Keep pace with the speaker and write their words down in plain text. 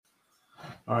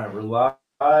All right, we're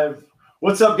live.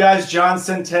 What's up, guys? John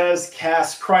Sentez,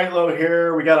 Cass Kreitlow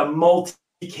here. We got a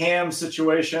multi-cam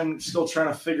situation. Still trying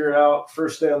to figure it out.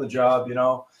 First day on the job, you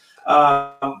know.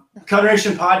 Cutter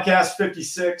Nation Podcast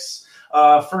 56.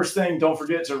 First thing, don't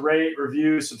forget to rate,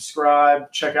 review,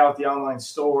 subscribe. Check out the online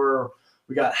store.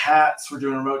 We got hats. We're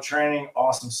doing remote training.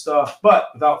 Awesome stuff. But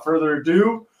without further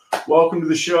ado, welcome to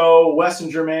the show,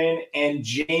 Weston Germain and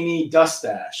Jamie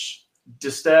Dustash.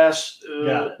 Dustash.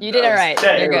 You did it right.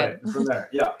 You're good. Right. From there,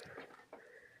 yeah.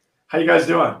 How you guys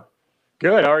doing?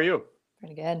 Good. How are you?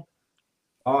 Pretty good.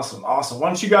 Awesome. Why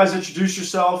don't you guys introduce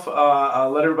yourself?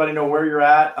 Let everybody know where you're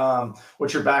at,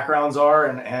 what your backgrounds are,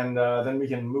 and then we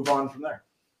can move on from there.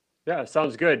 Yeah,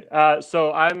 sounds good.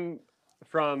 So I'm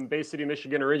from Bay City,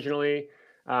 Michigan originally.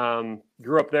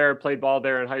 Grew up there, played ball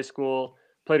there in high school,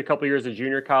 played a couple years of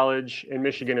junior college in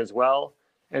Michigan as well.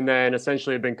 And then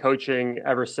essentially have been coaching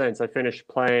ever since. I finished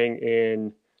playing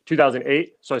in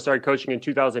 2008. So I started coaching in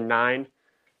 2009.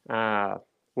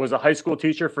 Was a high school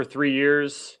teacher for 3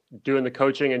 years, doing the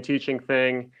coaching and teaching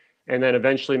thing. And then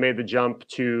eventually made the jump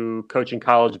to coaching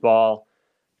college ball.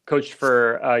 Coached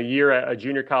for a year at a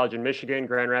junior college in Michigan,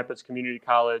 Grand Rapids Community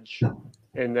College.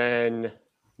 And then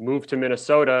moved to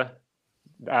Minnesota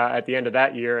at the end of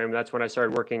that year. And that's when I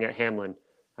started working at Hamline.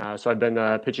 So I've been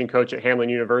the pitching coach at Hamline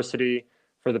University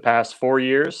for the past 4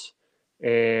 years,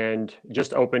 and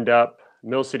just opened up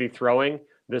Mill City Throwing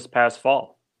this past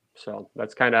fall. So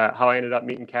that's kind of how I ended up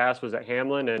meeting Cass, was at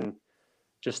Hamline, and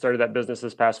just started that business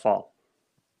this past fall.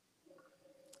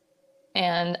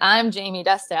 And I'm Jamie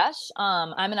Dustash.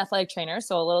 I'm an athletic trainer,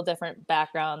 so a little different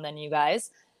background than you guys.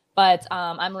 But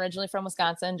I'm originally from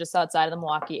Wisconsin, just outside of the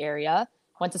Milwaukee area.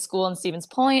 Went to school in Stevens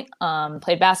Point,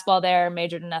 played basketball there,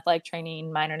 majored in athletic training,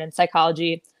 minored in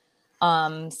psychology.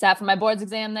 Sat for my boards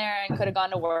exam there and could have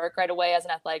gone to work right away as an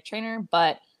athletic trainer,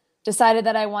 but decided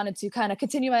that I wanted to kind of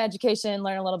continue my education,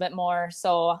 learn a little bit more.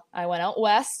 So I went out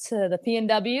west to the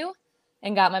PNW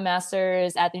and got my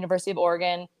master's at the University of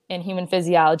Oregon in human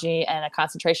physiology and a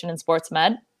concentration in sports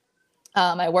med.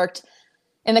 I worked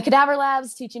in the cadaver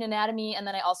labs teaching anatomy, and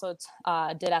then I also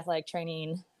did athletic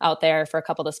training out there for a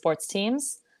couple of the sports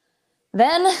teams.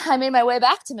 Then I made my way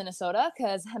back to Minnesota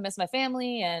because I miss my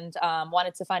family and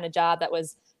wanted to find a job that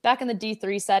was back in the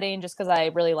D3 setting, just because I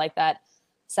really like that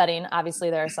setting. Obviously,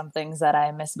 there are some things that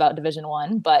I miss about Division I,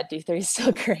 but D3 is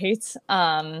still great. So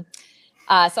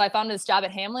I found this job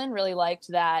at Hamline. Really liked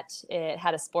that it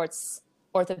had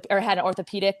had an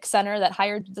orthopedic center that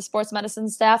hired the sports medicine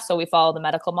staff. So we followed the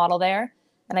medical model there,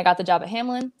 and I got the job at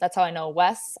Hamline. That's how I know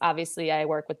Wes. Obviously, I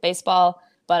work with baseball,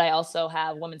 but I also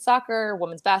have women's soccer,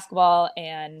 women's basketball,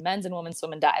 and men's and women's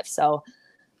swim and dive. So,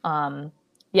 quite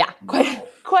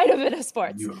a bit of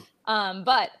sports.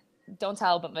 But don't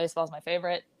tell, but baseball is my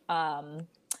favorite.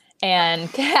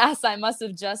 And Cass, I must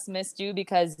have just missed you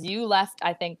because you left,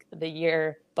 I think, the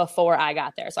year before I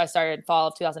got there. So I started fall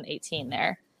of 2018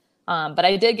 there. But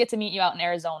I did get to meet you out in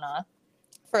Arizona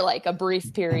for like a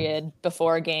brief period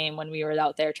before a game when we were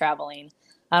out there traveling.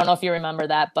 I don't know if you remember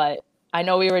that, but I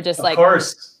know we were just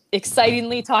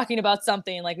excitingly talking about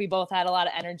something. Like we both had a lot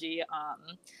of energy.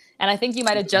 And I think you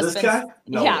might have just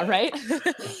right.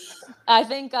 I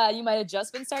think you might have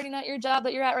just been starting at your job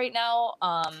that you're at right now.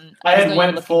 I had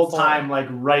went full time like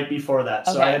right before that.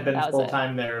 So I had been full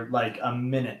time there like a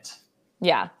minute.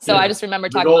 Yeah. So I just remember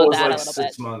talking about that a little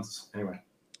bit. 6 months. Anyway.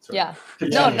 Sorry. Yeah.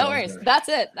 No worries. That's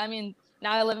it. I mean,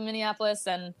 now I live in Minneapolis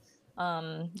and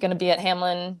gonna be at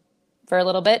Hamline for a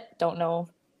little bit. Don't know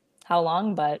how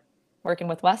long, but working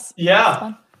with Wes.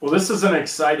 Yeah. Well, this is an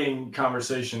exciting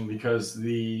conversation because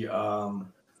the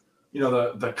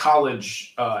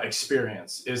college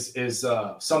experience is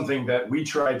something that we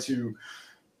try to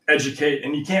educate,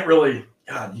 and you can't really,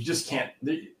 you just can't.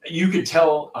 You could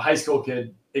tell a high school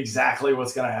kid exactly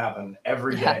what's going to happen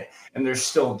every day, and they're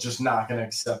still just not going to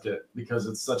accept it because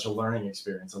it's such a learning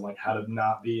experience and like how to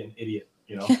not be an idiot,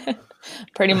 you know.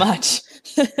 Pretty much.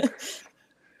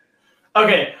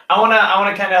 Okay, I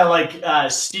wanna kind of like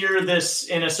steer this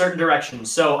in a certain direction.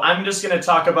 So I'm just gonna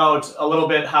talk about a little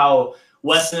bit how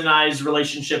Weston and I's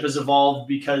relationship has evolved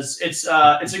because it's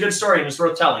a good story and it's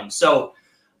worth telling. So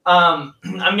I'm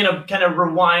gonna kind of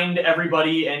rewind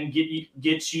everybody and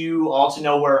get you all to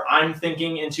know where I'm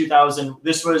thinking in 2000.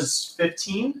 This was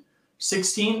 15,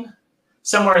 16,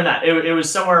 somewhere in that. It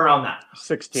was somewhere around that.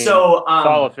 16. So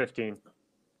fall of 15.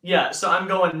 Yeah, so I'm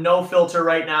going no filter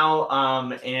right now,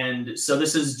 and so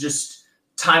this is just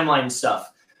timeline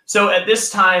stuff. So at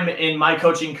this time in my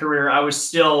coaching career, I was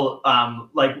still Top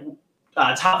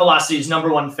Velocity's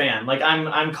 #1 fan. Like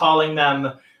I'm calling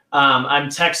them, I'm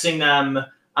texting them,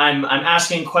 I'm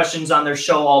asking questions on their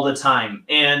show all the time,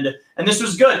 and this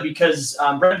was good because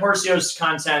Brent Porcio's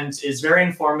content is very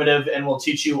informative and will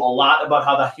teach you a lot about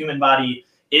how the human body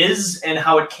is and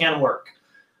how it can work.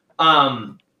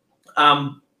 But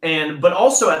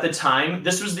also at the time,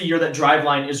 this was the year that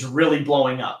Driveline is really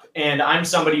blowing up, and I'm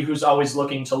somebody who's always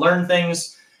looking to learn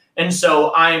things. And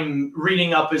so I'm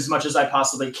reading up as much as I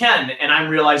possibly can, and I'm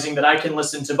realizing that I can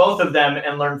listen to both of them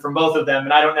and learn from both of them,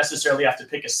 and I don't necessarily have to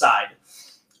pick a side.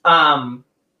 And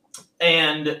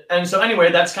so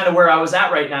anyway, that's kind of where I was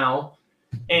at right now.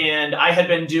 And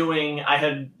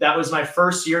that was my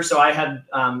first year. So I had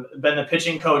been the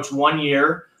pitching coach 1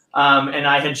 year, and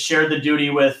I had shared the duty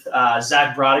with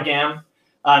Zach Brodegam,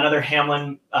 another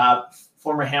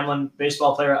former Hamlin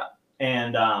baseball player.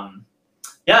 And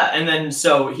and then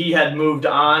so he had moved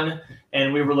on,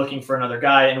 and we were looking for another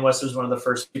guy, and Wes was one of the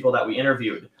first people that we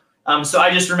interviewed. So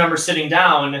I just remember sitting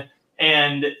down,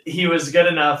 and he was good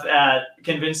enough at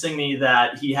convincing me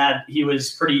that he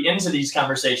was pretty into these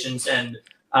conversations and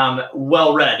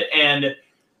well read. And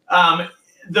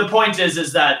the point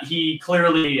is that he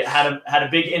clearly had a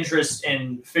big interest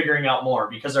in figuring out more,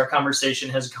 because our conversation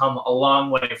has come a long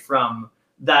way from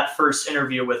that first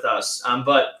interview with us.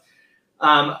 But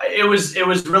it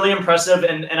was really impressive,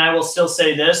 and I will still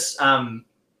say this: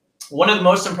 one of the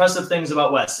most impressive things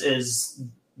about Wes is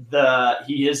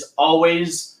he is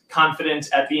always confident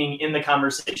at being in the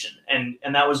conversation,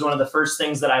 and that was one of the first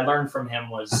things that I learned from him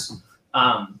was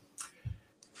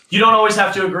you don't always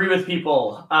have to agree with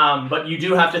people, but you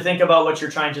do have to think about what you're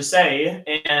trying to say,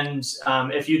 and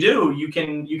if you do, you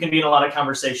can be in a lot of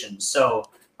conversations. So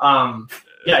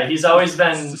he's always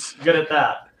been good at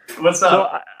that. What's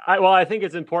up? So I think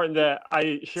it's important that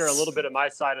I share a little bit of my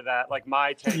side of that, like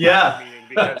my take on the meeting,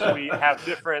 because we have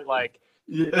different, like,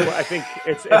 I think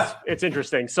it's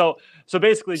interesting. So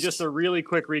basically, just a really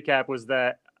quick recap was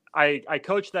that I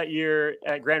coached that year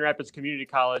at Grand Rapids Community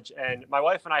College, and my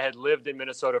wife and I had lived in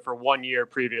Minnesota for 1 year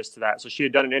previous to that. So she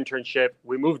had done an internship.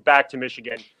 We moved back to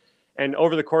Michigan. And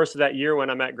over the course of that year, when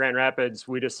I'm at Grand Rapids,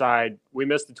 we decide we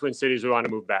miss the Twin Cities. We want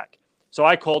to move back. So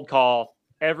I cold call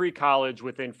every college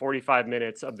within 45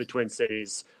 minutes of the Twin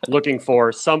Cities looking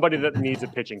for somebody that needs a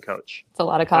pitching coach. It's a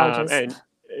lot of colleges. And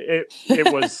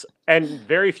it was, and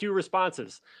very few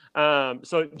responses.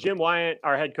 So Jim Wyant,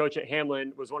 our head coach at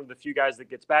Hamlin, was one of the few guys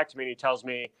that gets back to me, and he tells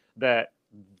me that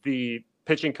the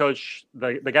pitching coach,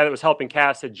 the guy that was helping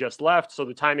Cass, had just left. So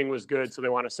the timing was good. So they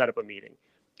want to set up a meeting.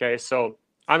 Okay. So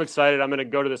I'm excited. I'm going to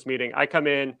go to this meeting. I come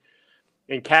in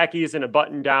khakis and a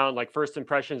button down, like first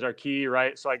impressions are key,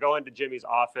 right? So I go into Jimmy's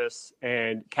office,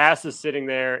 and Cass is sitting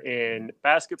there in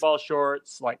basketball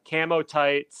shorts, like camo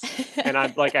tights, and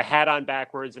I'm like a hat on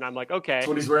backwards, and I'm like, okay. That's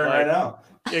what he's wearing right now.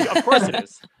 Of course it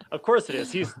is. Of course it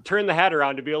is. He's turned the hat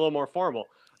around to be a little more formal.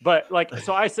 But like,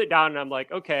 so I sit down and I'm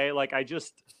like, okay, like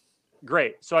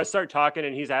great. So I start talking,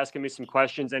 and he's asking me some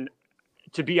questions. And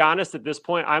to be honest, at this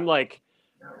point, I'm like,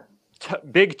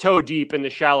 big toe deep in the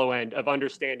shallow end of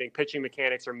understanding pitching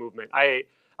mechanics or movement. I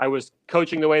was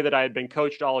coaching the way that I had been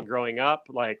coached all growing up.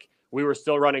 Like, we were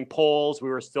still running poles. We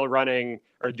were still running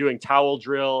or doing towel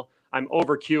drill. I'm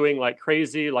over cueing like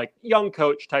crazy, like young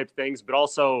coach type things, but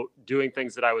also doing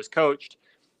things that I was coached.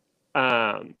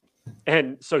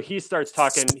 And so he starts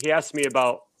talking. He asked me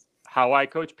about how I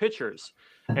coach pitchers.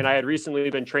 And I had recently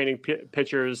been training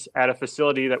pitchers at a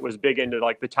facility that was big into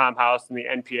like the Tom House and the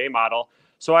NPA model.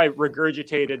 So I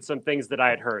regurgitated some things that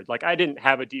I had heard. Like, I didn't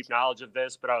have a deep knowledge of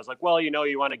this, but I was like, well, you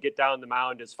want to get down the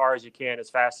mound as far as you can, as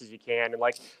fast as you can. And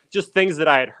like, just things that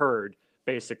I had heard,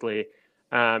 basically.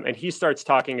 And he starts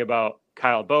talking about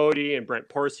Kyle Bodie and Brent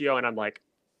Porcio. And I'm like,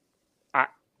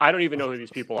 I don't even know who these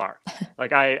people are.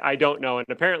 Like, I don't know. And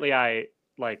apparently I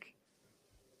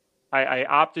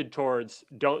opted towards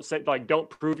don't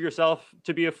prove yourself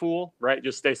to be a fool, right?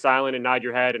 Just stay silent and nod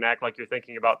your head and act like you're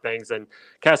thinking about things. And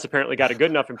Cass apparently got a good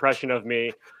enough impression of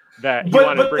me that he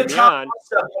wanted to bring me on.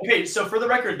 Stuff, okay, so for the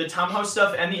record, the Tom House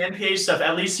stuff and the NPA stuff,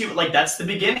 at least that's the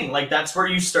beginning. Like, that's where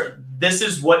you start. This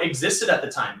is what existed at the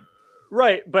time.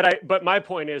 Right, but my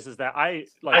point is that I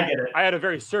get it. I had a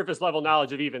very surface level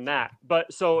knowledge of even that.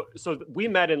 But so we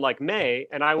met in like May,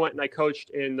 and I went and I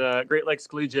coached in the Great Lakes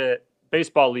Collegiate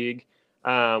Baseball League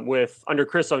under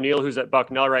Chris O'Neill, who's at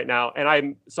Bucknell right now. And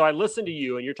I listened to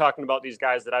you, and you're talking about these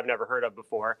guys that I've never heard of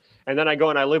before. And then I go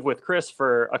and I live with Chris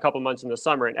for a couple months in the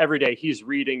summer, and every day he's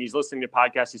reading, he's listening to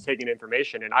podcasts, he's taking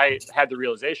information. And I had the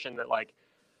realization that, like,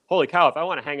 holy cow, if I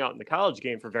want to hang out in the college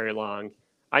game for very long,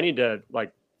 I need to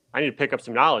pick up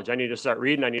some knowledge. I need to start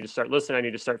reading. I need to start listening. I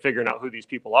need to start figuring out who these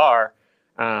people are.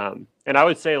 And I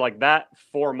would say like that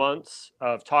 4 months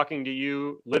of talking to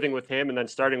you, living with him, and then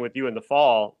starting with you in the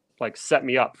fall, like set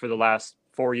me up for the last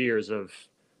 4 years of,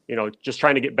 just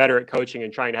trying to get better at coaching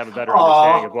and trying to have a better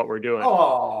understanding of what we're doing.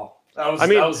 Oh, that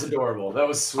was adorable. That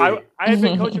was sweet. I had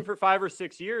been coaching for 5 or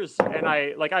 6 years, and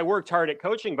I worked hard at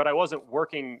coaching, but I wasn't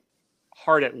working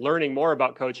hard at learning more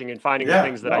about coaching and finding the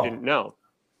things that I didn't know.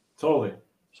 Totally.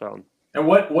 So. And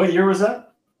what year was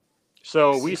that?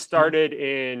 So we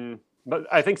started but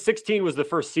I think 16 was the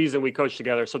first season we coached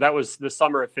together. So that was the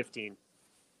summer of 15,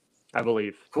 I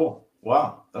believe. Cool.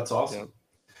 Wow. That's awesome.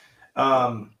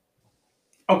 Yeah.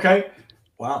 Okay.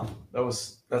 Wow.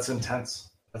 That's intense.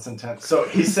 That's intense. So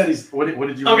he said what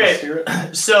did you hear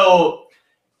it? So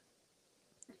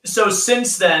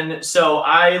since then,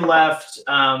 I left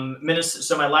Minnesota.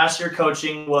 So my last year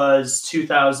coaching was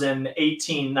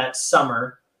 2018, that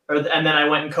summer. And then I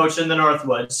went and coached in the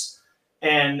Northwoods,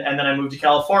 and then I moved to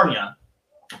California.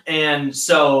 And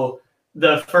so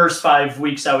the first 5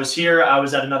 weeks I was here, I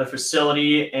was at another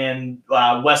facility, and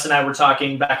Wes and I were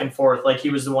talking back and forth. Like, he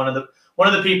was one of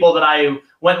the people that I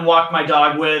went and walked my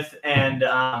dog with, and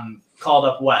called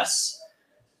up Wes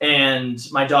and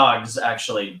my dogs,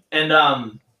 actually.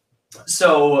 And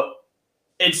so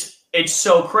it's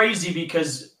so crazy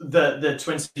because the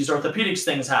Twin Cities Orthopedics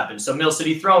thing has happened. So Mill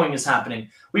City Throwing is happening.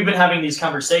 We've been having these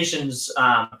conversations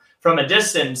from a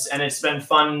distance, and it's been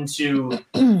fun to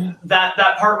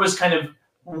that part was kind of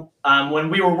when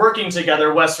we were working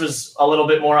together. Wes was a little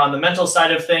bit more on the mental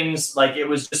side of things. Like, it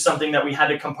was just something that we had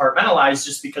to compartmentalize,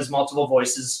 just because multiple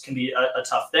voices can be a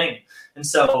tough thing. And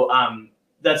so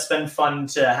that's been fun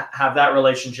to have that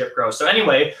relationship grow. So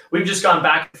anyway, we've just gone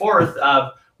back and forth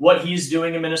of what he's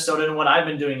doing in Minnesota and what I've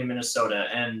been doing in Minnesota.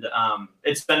 And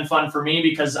it's been fun for me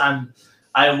because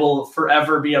I will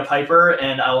forever be a Piper,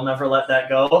 and I will never let that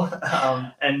go.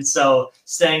 And so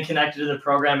staying connected to the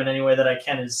program in any way that I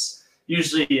can is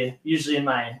usually in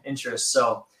my interest.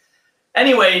 So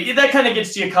anyway, that kind of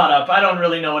gets you caught up. I don't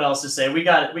really know what else to say. We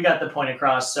got the point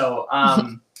across. So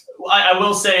I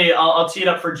will say, I'll tee it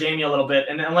up for Jamie a little bit.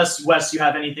 And unless, Wes, you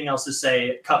have anything else to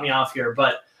say, cut me off here.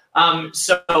 But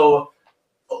so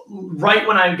right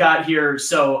when I got here,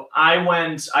 so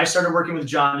I started working with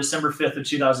John December 5th of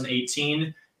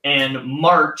 2018, and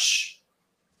March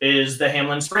is the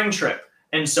Hamlin spring trip.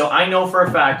 And so I know for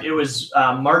a fact it was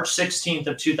March 16th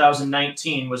of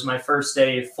 2019 was my first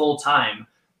day full time.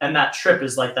 And that trip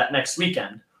is like that next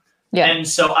weekend. Yeah. And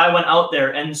so I went out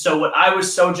there. And so what I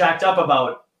was so jacked up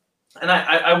about, and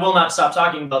I will not stop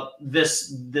talking about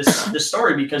this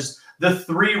story, because the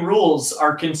 3 rules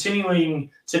are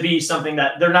continuing to be something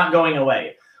that they're not going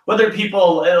away. Whether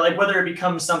it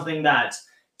becomes something that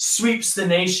sweeps the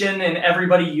nation and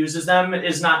everybody uses them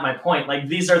is not my point. Like,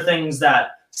 these are things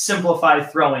that simplify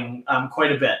throwing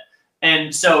quite a bit.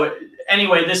 And so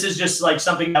anyway, this is just like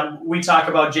something that we talk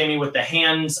about, Jamie, with the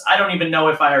hands. I don't even know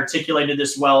if I articulated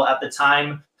this well at the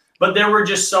time, but there were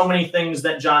just so many things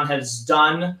that John has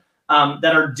done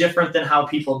that are different than how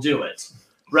people do it.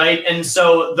 Right. And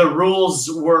so the rules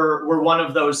were one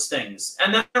of those things.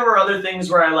 And then there were other things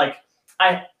where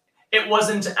it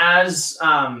wasn't as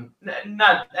and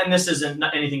this isn't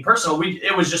anything personal.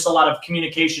 It was just a lot of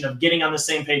communication, of getting on the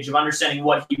same page, of understanding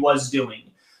what he was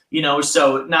doing,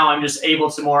 so now I'm just able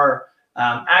to more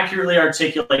accurately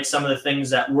articulate some of the things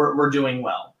that we're doing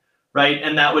well. Right.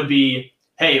 And that would be,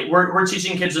 hey, we're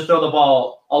teaching kids to throw the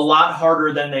ball a lot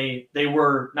harder than they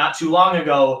were not too long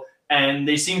ago. And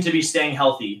they seem to be staying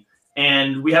healthy.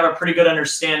 And we have a pretty good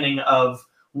understanding of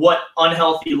what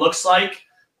unhealthy looks like.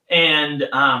 And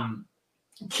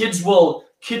kids will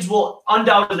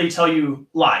undoubtedly tell you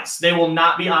lies. They will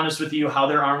not be honest with you how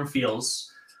their arm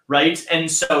feels, right? And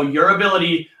so your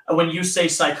ability, when you say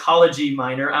psychology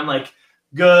minor, I'm like,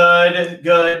 good,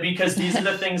 because these are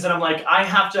the things that I'm like,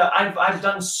 I've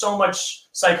done so much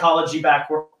psychology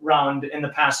background in the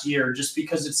past year, just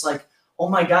because it's like, oh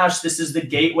my gosh, this is the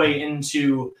gateway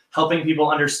into helping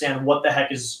people understand what the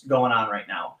heck is going on right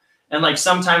now. And like,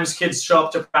 sometimes kids show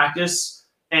up to practice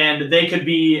and they could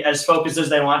be as focused as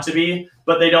they want to be,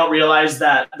 but they don't realize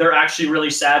that they're actually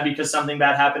really sad because something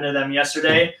bad happened to them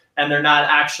yesterday, and they're not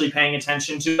actually paying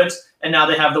attention to it. And now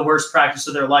they have the worst practice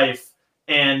of their life.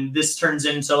 And this turns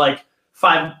into like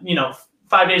 5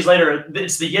 days later,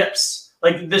 it's the yips.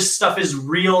 Like, this stuff is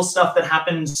real stuff that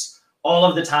happens all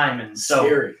of the time. And so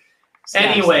Scary.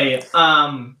 Anyway,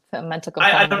 mental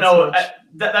I don't know.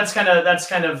 That's kind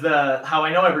of the how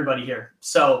I know everybody here.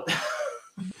 So,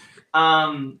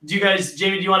 do you guys,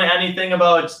 Jamie, do you want to add anything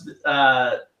about?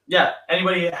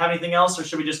 Anybody have anything else, or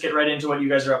should we just get right into what you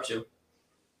guys are up to?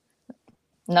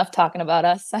 Enough talking about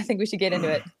us. I think we should get into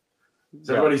it. Is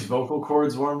everybody's vocal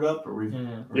cords warmed up? Or we?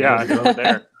 Yeah,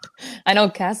 there. I know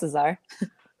Cass's are.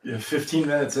 Yeah, 15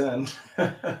 minutes in.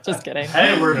 Just kidding.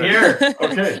 Hey, we're here.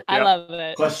 Okay. I yeah. love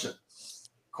it. Questions.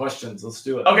 Let's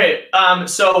do it. Okay.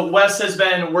 So Wes has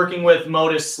been working with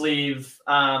Modus Sleeve.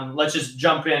 Let's just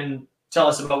jump in. Tell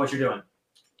us about what you're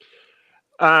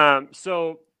doing.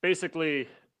 So basically,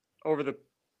 over the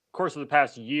course of the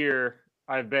past year,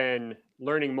 I've been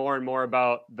learning more and more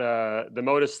about the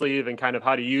Modus Sleeve and kind of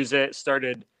how to use it.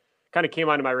 Kind of came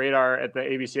onto my radar at the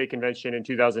ABCA convention in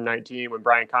 2019 when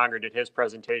Brian Conger did his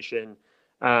presentation.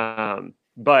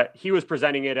 But he was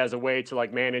presenting it as a way to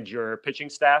like manage your pitching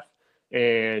staff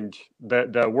and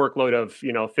the workload of,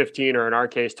 15 or in our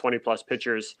case, 20 plus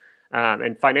pitchers.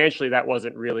 And financially, that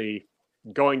wasn't really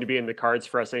going to be in the cards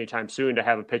for us anytime soon to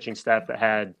have a pitching staff that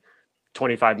had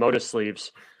 25 Modus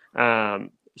Sleeves.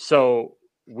 So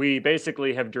we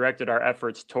basically have directed our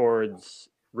efforts towards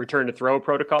return to throw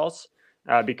protocols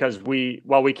because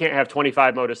while we can't have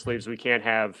 25 Modus Sleeves, we can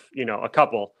have, a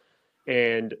couple.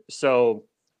 And so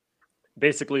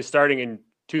basically starting in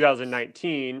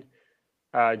 2019,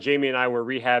 Jamie and I were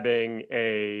rehabbing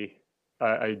a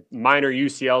minor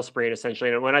UCL sprain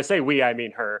essentially. And when I say we, I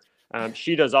mean her.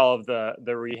 She does all of the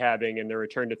rehabbing and the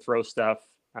return to throw stuff,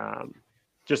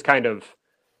 just kind of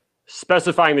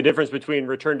specifying the difference between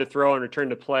return to throw and return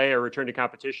to play or return to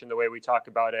competition, the way we talk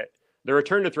about it. The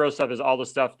return to throw stuff is all the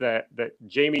stuff that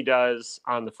Jamie does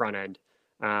on the front end,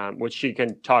 which she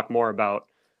can talk more about.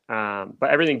 But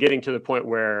everything getting to the point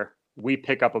where we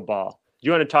pick up a ball. Do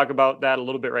you want to talk about that a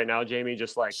little bit right now, Jamie?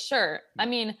 Just like Sure. I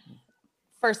mean,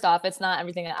 first off, it's not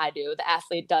everything that I do. The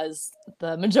athlete does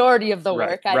the majority of the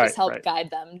work. I just help guide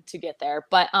them to get there.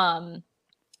 But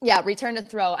return to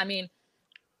throw. I mean,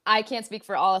 I can't speak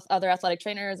for all other athletic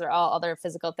trainers or all other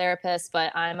physical therapists,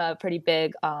 but I'm a pretty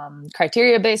big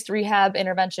criteria-based rehab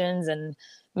interventions and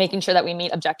making sure that we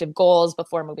meet objective goals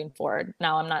before moving forward.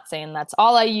 Now, I'm not saying that's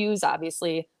all I use.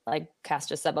 Obviously, like Cass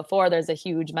just said before, there's a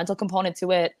huge mental component to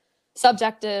it,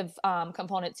 subjective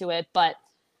component to it, but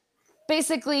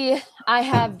basically, I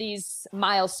have these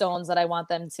milestones that I want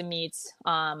them to meet: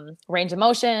 range of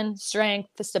motion, strength,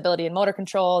 stability and motor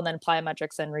control, and then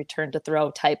plyometrics and return to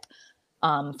throw type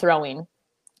throwing.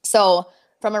 So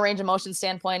from a range of motion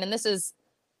standpoint, and this is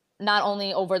not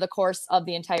only over the course of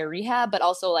the entire rehab, but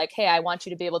also like, hey, I want you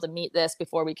to be able to meet this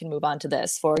before we can move on to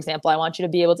this. For example, I want you to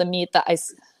be able to meet the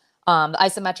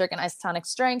isometric and isotonic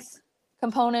strength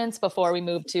components before we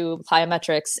move to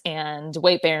plyometrics and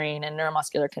weight bearing and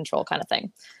neuromuscular control kind of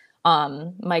thing.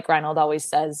 Mike Reinold always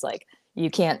says, like,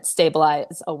 you can't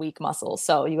stabilize a weak muscle.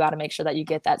 So you got to make sure that you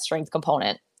get that strength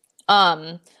component.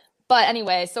 But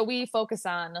anyway, so we focus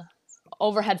on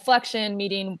overhead flexion,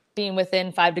 being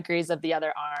within 5 degrees of the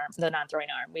other arm, the non-throwing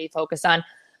arm. We focus on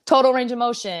total range of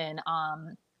motion.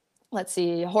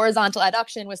 Horizontal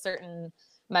adduction with certain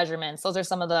measurements. Those are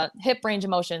some of the hip range of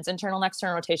motions, internal and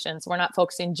external rotations. We're not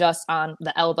focusing just on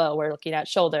the elbow. We're looking at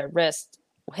shoulder, wrist,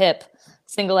 hip,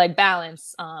 single leg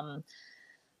balance.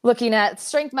 Looking at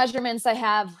strength measurements,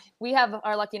 we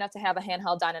are lucky enough to have a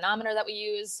handheld dynamometer that we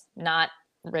use, not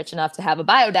rich enough to have a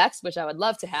Biodex, which I would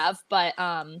love to have. But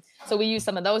so we use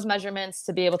some of those measurements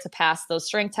to be able to pass those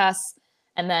strength tests,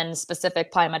 and then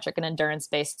specific plyometric and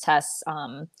endurance-based tests.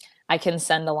 I can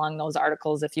send along those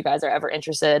articles if you guys are ever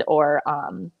interested, or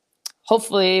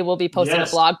hopefully we'll be posting a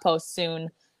blog post soon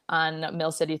on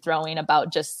Mill City Throwing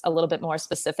about just a little bit more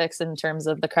specifics in terms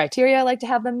of the criteria I like to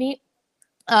have them meet.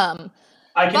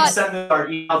 I can send our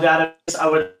email database. I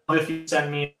would love if you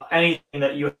send me anything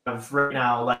that you have right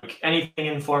now, like anything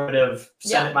informative,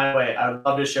 send it my way. I would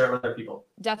love to share it with other people.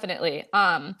 Definitely.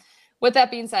 With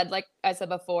that being said, like I said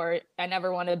before, I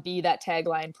never want to be that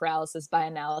tagline paralysis by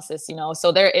analysis,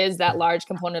 so there is that large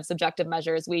component of subjective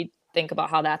measures. We think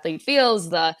about how the athlete feels,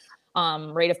 the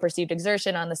rate of perceived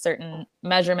exertion on the certain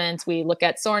measurements. We look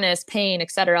at soreness, pain,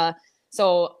 etc.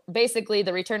 So basically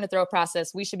the return to throw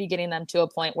process, we should be getting them to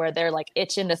a point where they're like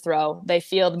itching to throw. They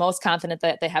feel the most confident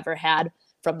that they have ever had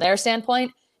from their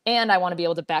standpoint. And I want to be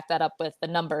able to back that up with the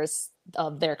numbers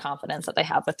of their confidence that they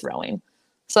have with throwing.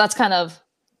 So that's kind of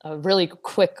a really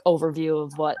quick overview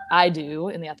of what I do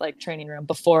in the athletic training room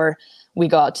before we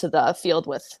go out to the field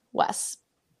with Wes.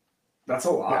 That's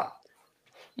a lot.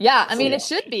 Yeah. I mean, it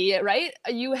should be, right?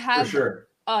 You have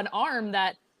an arm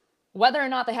that, whether or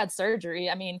not they had surgery,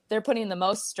 I mean, they're putting the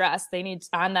most stress they need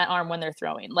on that arm when they're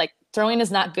throwing. Like, throwing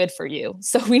is not good for you.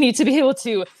 So we need to be able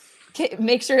to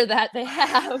make sure that they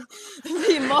have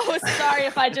the most, sorry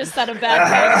if I just said a bad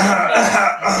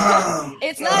thing.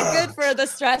 It's not good for the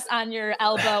stress on your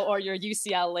elbow or your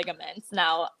UCL ligaments.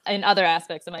 Now, in other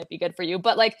aspects, it might be good for you.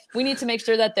 But, like, we need to make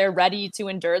sure that they're ready to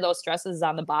endure those stresses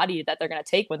on the body that they're going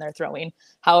to take when they're throwing,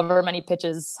 however many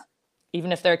pitches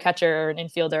even if they're a catcher or an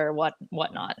infielder or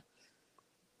whatnot.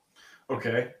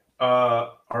 Okay.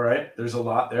 All right. There's a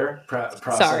lot there.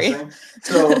 Processing. Sorry.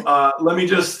 So let me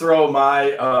just throw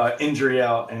my injury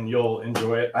out, and you'll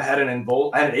enjoy it. I had an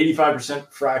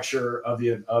 85% fracture of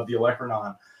the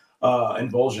olecranon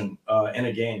involsion in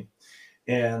a game,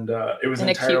 and it was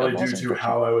entirely due to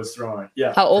how I was throwing.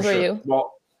 Yeah. How old are you?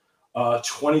 Well,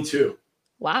 22.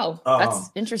 Wow,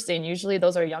 that's interesting. Usually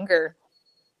those are younger.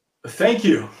 Thank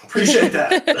you. Appreciate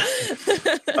that.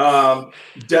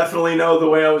 Definitely know the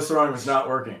way I was throwing was not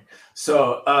working.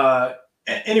 So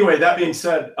anyway, that being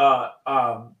said,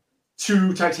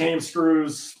 2 titanium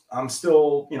screws. I'm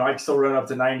still, I can still run up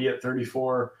to 90 at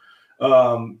 34.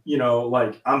 I'm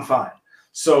fine.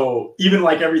 So even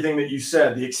like everything that you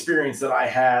said, the experience that I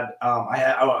had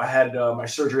my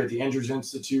surgery at the Andrews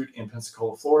Institute in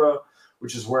Pensacola, Florida,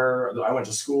 which is where I went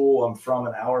to school. I'm from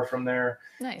an hour from there.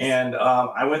 Nice. And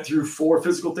I went through 4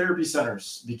 physical therapy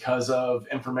centers because of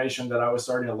information that I was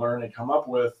starting to learn and come up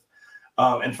with.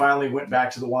 And finally went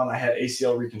back to the one. I had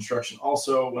ACL reconstruction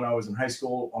also when I was in high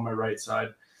school on my right side.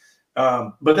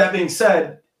 But that being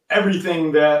said,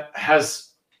 everything that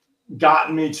has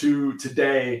gotten me to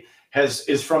today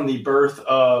is from the birth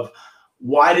of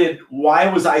why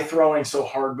was I throwing so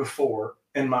hard before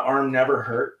and my arm never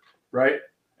hurt, right?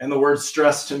 And the word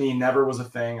stress to me never was a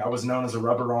thing. I was known as a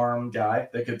rubber arm guy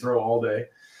that could throw all day.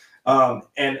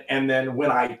 And then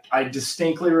when I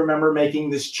distinctly remember making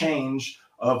this change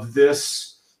of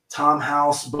this Tom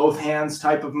House, both hands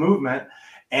type of movement,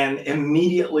 and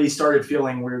immediately started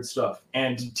feeling weird stuff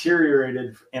and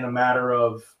deteriorated in a matter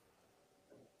of,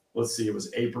 let's see, it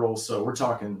was April. So we're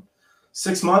talking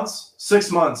 6 months.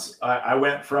 6 months. I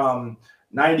went from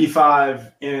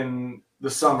 95 in the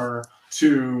summer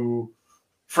to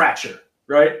fracture,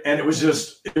 right? And it was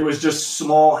just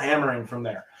small hammering from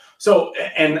there. So,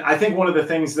 and I think one of the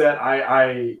things that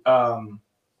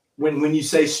when you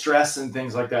say stress and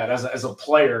things like that, as a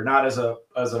player, not as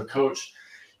a coach,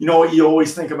 you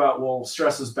always think about, well,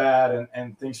 stress is bad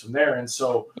and things from there. And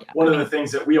so one of the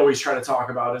things that we always try to talk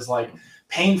about is like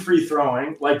pain-free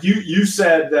throwing. Like you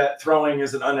said that throwing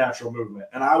is an unnatural movement.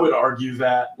 And I would argue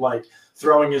that like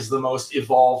throwing is the most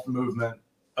evolved movement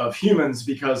of humans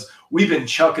because we've been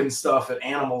chucking stuff at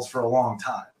animals for a long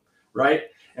time, right?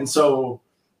 And so,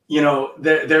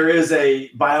 there is a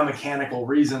biomechanical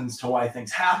reasons to why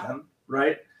things happen,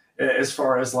 right? As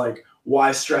far as like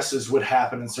why stresses would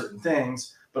happen in certain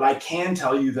things. But I can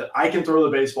tell you that I can throw the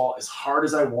baseball as hard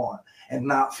as I want and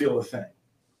not feel a thing.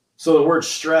 So the word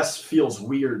stress feels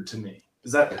weird to me.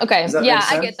 Does that okay? Does that Yeah, make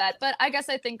sense? I get that. But I guess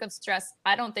I think of stress.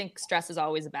 I don't think stress is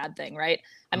always a bad thing, right?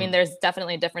 I mean, there's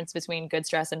definitely a difference between good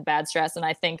stress and bad stress. And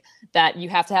I think that you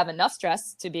have to have enough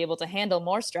stress to be able to handle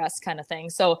more stress kind of thing.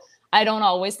 So I don't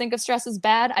always think of stress as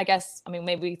bad. I guess,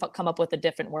 maybe we come up with a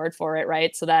different word for it,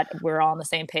 right? So that we're all on the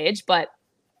same page. But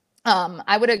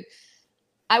I would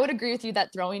agree with you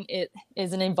that throwing it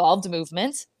is an evolved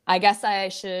movement. I guess I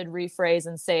should rephrase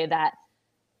and say that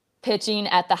pitching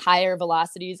at the higher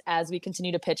velocities as we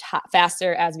continue to pitch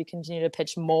faster, as we continue to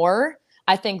pitch more,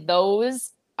 I think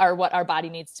those are what our body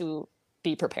needs to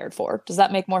be prepared for. Does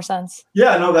that make more sense?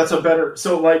 Yeah, no, that's a better.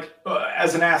 So like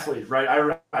as an athlete,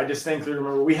 right? I distinctly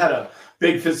remember we had a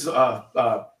big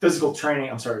physical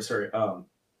training. I'm sorry.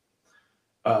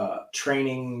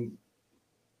 Training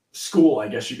school, I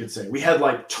guess you could say. We had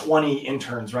like 20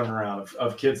 interns running around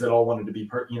of kids that all wanted to be,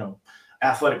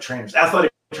 athletic trainers,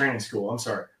 athletic training school. I'm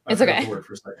sorry. I It's forgot okay. the word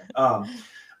for a second.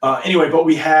 Anyway, but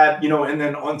we had, and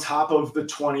then on top of the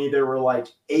 20, there were like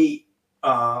 8,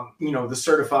 the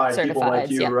certified people like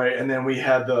you, yeah. right? And then we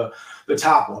had the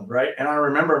top one, right? And I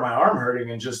remember my arm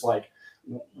hurting and just like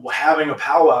having a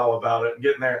powwow about it and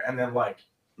getting there, and then like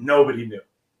nobody knew,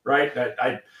 right?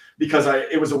 Because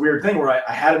it was a weird thing where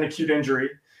I had an acute injury,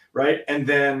 right? And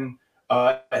then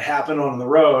it happened on the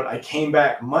road. I came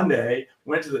back Monday,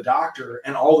 went to the doctor,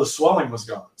 and all the swelling was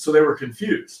gone. So they were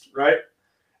confused, right?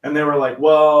 And they were like,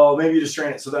 well, maybe you just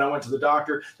strain it. So then I went to the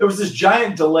doctor. There was this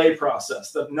giant delay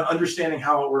process that understanding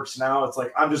how it works now, it's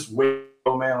like I'm just way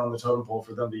man on the totem pole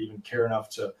for them to even care enough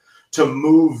to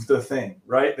move the thing,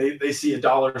 right? They see a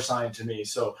dollar sign to me.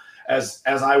 So as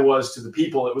I was to the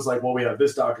people, it was like, well, we have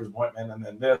this doctor's appointment and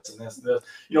then this and this and this.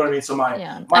 You know what I mean? So my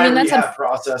rehab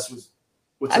process was.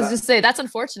 I was just say that's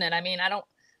unfortunate.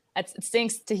 It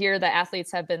stinks to hear that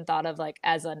athletes have been thought of like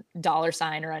as a dollar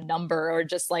sign or a number or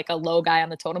just like a low guy on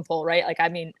the totem pole, right? Like,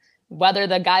 whether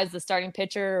the guy's the starting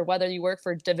pitcher or whether you work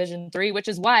for Division III, which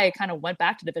is why I kind of went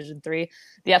back to Division III,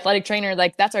 the athletic trainer,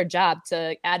 like that's our job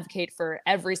to advocate for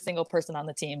every single person on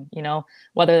the team,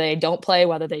 whether they don't play,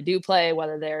 whether they do play,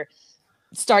 whether they're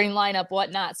starting lineup,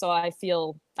 whatnot. So I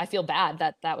feel bad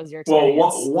that was your Well,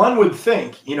 experience. one would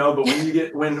think, but when you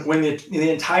get when the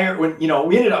entire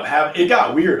we ended up having, it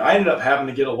got weird. I ended up having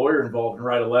to get a lawyer involved and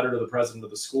write a letter to the president of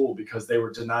the school because they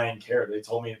were denying care. They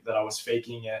told me that I was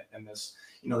faking it and this,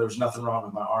 there was nothing wrong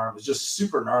with my arm. It was just a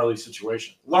super gnarly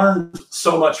situation. Learned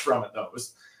so much from it though. It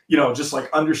was, just like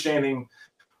understanding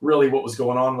really what was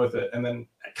going on with it, and then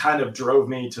it kind of drove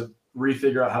me to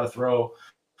refigure out how to throw,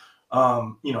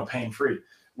 pain free,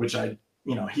 which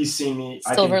he's seen me.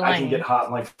 I can get hot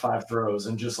in like 5 throws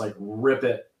and just like rip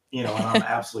it, and I'm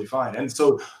absolutely fine. And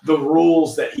so the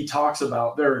rules that he talks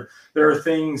about, there are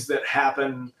things that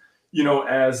happen,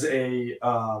 as a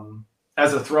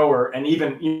thrower. And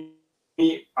even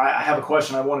I have a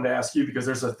question I wanted to ask you, because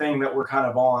there's a thing that we're kind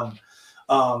of on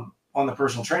the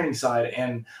personal training side.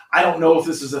 And I don't know if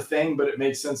this is a thing, but it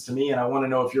makes sense to me. And I want to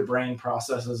know if your brain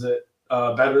processes it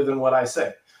better than what I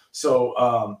say. So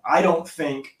I don't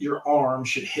think your arm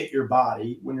should hit your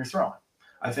body when you're throwing.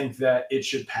 I think that it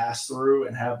should pass through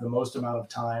and have the most amount of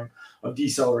time of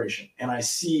deceleration. And I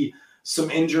see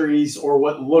some injuries or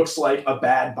what looks like a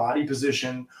bad body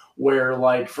position where,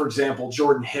 like, for example,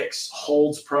 Jordan Hicks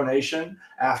holds pronation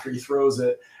after he throws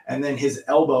it, and then his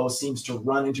elbow seems to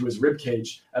run into his rib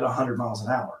cage at 100 miles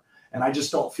an hour. And I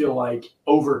just don't feel like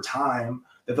over time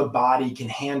that the body can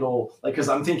handle, like, because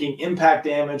I'm thinking impact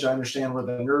damage. I understand where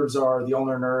the nerves are, the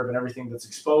ulnar nerve and everything that's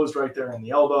exposed right there in the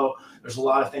elbow. There's a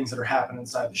lot of things that are happening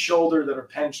inside the shoulder that are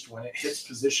pinched when it hits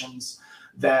positions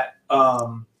that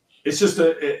it's just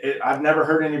I've never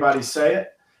heard anybody say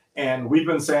it. And we've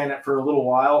been saying it for a little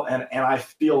while. And I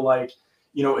feel like,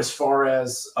 as far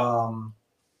as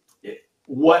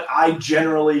what I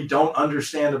generally don't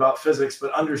understand about physics,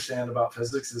 but understand about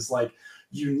physics, is like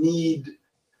you need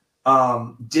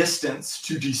distance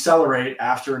to decelerate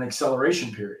after an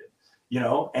acceleration period,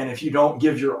 and if you don't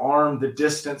give your arm the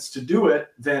distance to do it,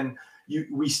 then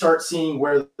we start seeing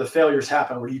where the failures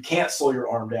happen, where you can't slow your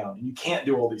arm down and you can't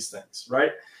do all these things,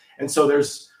 right? And so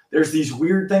there's these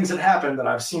weird things that happen that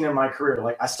I've seen in my career.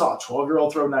 Like I saw a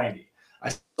 12-year-old throw 90. I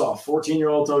saw a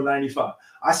 14-year-old throw 95.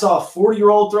 I saw a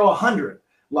 40-year-old throw 100.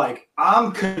 Like,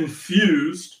 I'm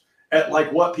confused at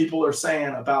like what people are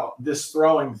saying about this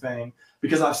throwing thing,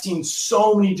 because I've seen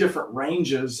so many different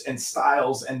ranges and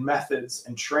styles and methods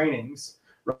and trainings,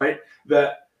 right?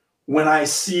 That when I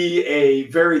see a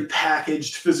very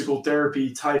packaged physical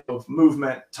therapy type of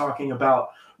movement talking about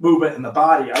movement in the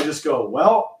body, I just go,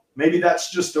 well, maybe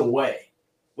that's just a way.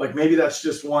 Like maybe that's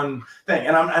just one thing.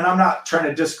 And I'm not trying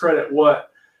to discredit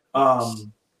what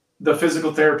the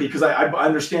physical therapy, because I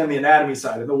understand the anatomy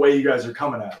side and the way you guys are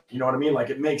coming at it. You know what I mean? Like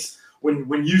it makes,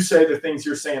 when you say the things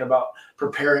you're saying about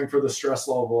preparing for the stress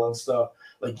level and stuff,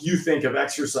 like you think of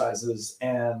exercises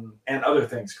and other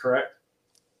things, correct?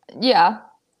 Yeah,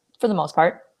 for the most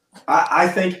part. I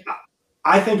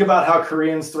think about how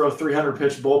Koreans throw 300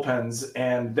 pitch bullpens,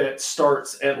 and that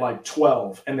starts at like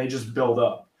 12 and they just build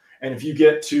up. And if you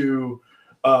get to,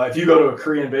 if you go to a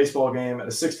Korean baseball game at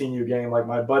a 16U game, like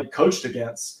my buddy coached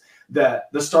against, that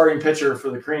the starting pitcher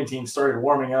for the Korean team started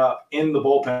warming up in the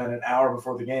bullpen an hour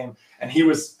before the game, and he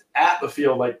was at the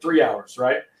field like 3 hours,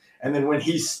 right? And then when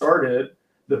he started,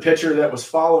 the pitcher that was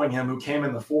following him, who came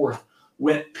in the fourth,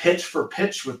 went pitch for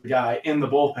pitch with the guy in the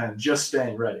bullpen, just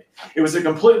staying ready. It was a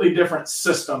completely different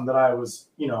system that I was,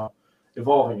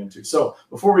 evolving into. So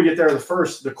before we get there,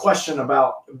 the question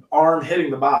about arm hitting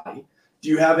the body, do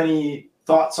you have any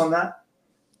thoughts on that?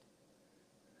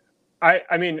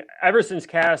 I mean, ever since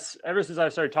I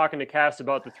started talking to Cass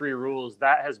about the 3 rules,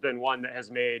 that has been one that has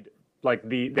made like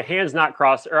the hands not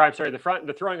cross, or I'm sorry,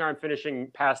 the throwing arm finishing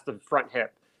past the front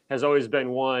hip has always been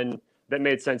one that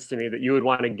made sense to me, that you would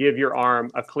want to give your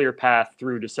arm a clear path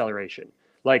through deceleration.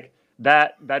 Like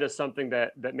that is something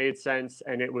that made sense,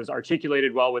 and it was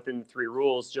articulated well within the 3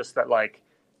 rules, just that like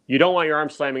you don't want your arm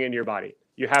slamming into your body.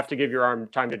 You have to give your arm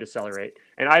time to decelerate.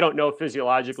 And I don't know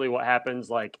physiologically what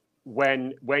happens like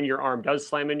when your arm does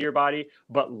slam into your body,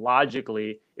 but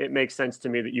logically it makes sense to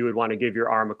me that you would want to give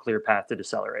your arm a clear path to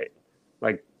decelerate.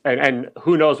 Like, and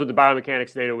who knows what the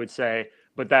biomechanics data would say,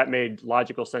 but that made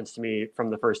logical sense to me from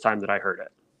the first time that I heard it.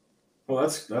 Well,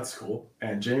 that's cool.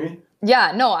 And Jamie?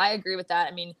 Yeah, no, I agree with that.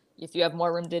 I mean, if you have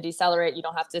more room to decelerate, you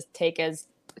don't have to take as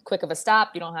quick of a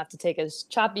stop. You don't have to take as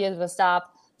choppy of a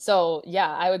stop. So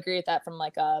yeah, I would agree with that from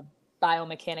like a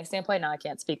biomechanics standpoint. Now I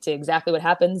can't speak to exactly what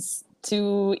happens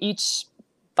to each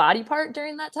body part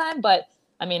during that time, but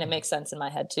I mean, it makes sense in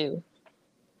my head too.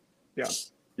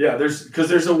 Yeah,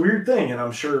 there's a weird thing, and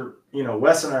I'm sure,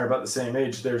 Wes and I are about the same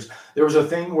age. There was a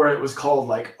thing where it was called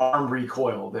like arm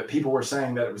recoil, that people were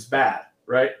saying that it was bad,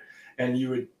 right? and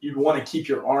you'd want to keep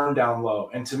your arm down low.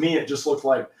 And to me, it just looked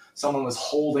like someone was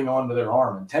holding onto their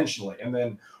arm intentionally. And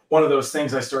then one of those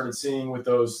things I started seeing with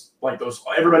those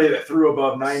everybody that threw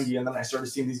above 90, and then I started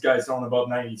seeing these guys throwing above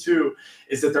 92,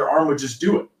 is that their arm would just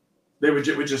do it. They would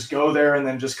just go there and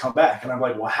then just come back. And I'm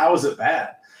like, well, how is it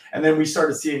bad? And then we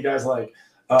started seeing guys like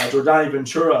Jordani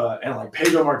Ventura and like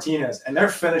Pedro Martinez, and they're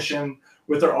finishing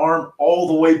with their arm all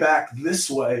the way back this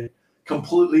way,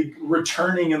 completely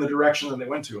returning in the direction that they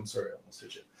went to. I'm sorry, I almost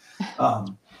hit you.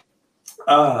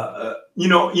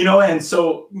 And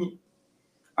so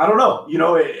I don't know,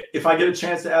 if I get a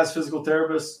chance to ask physical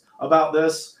therapists about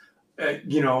this,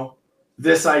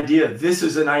 this idea, this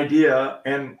is an idea,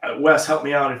 and Wes, help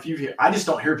me out I just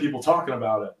don't hear people talking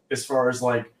about it as far as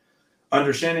like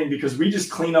understanding, because we just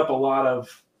clean up a lot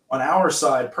of, on our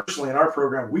side, personally in our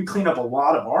program, we clean up a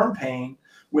lot of arm pain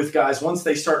with guys once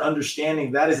they start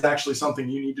understanding that is actually something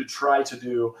you need to try to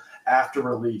do after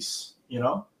release,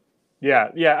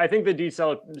 Yeah. I think the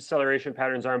deceleration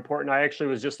patterns are important. I actually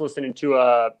was just listening to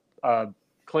a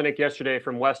clinic yesterday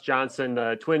from Wes Johnson,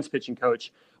 the Twins pitching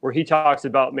coach, where he talks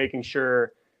about making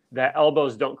sure that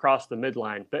elbows don't cross the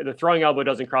midline. The throwing elbow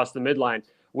doesn't cross the midline,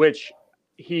 which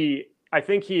I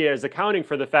think he is accounting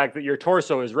for the fact that your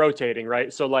torso is rotating,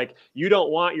 right? So like you don't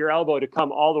want your elbow to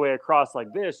come all the way across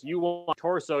like this. You want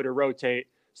torso to rotate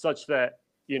such that,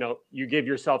 you give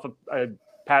yourself a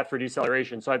path for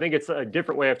deceleration. So I think it's a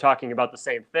different way of talking about the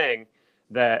same thing,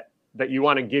 that you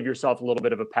want to give yourself a little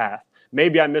bit of a path.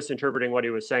 Maybe I'm misinterpreting what he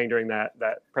was saying during that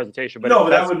presentation, but no,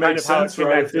 that would make sense,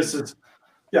 right? If this is,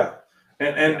 yeah.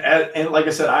 And like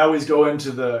I said, I always go into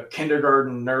the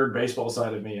kindergarten nerd baseball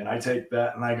side of me, and I take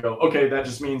that and I go, okay, that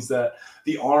just means that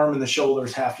the arm and the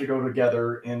shoulders have to go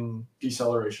together in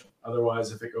deceleration.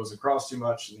 Otherwise, if it goes across too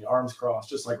much and the arms cross,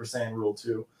 just like we're saying rule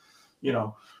 2,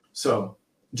 So,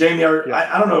 Jamie,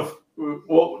 I don't know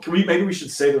if maybe we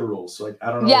should say the rules. Like,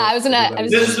 I don't know. Yeah, I was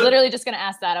literally just gonna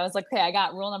ask that. I was like, okay, I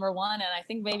got rule number 1, and I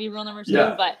think maybe rule number 2,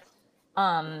 but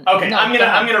okay, no,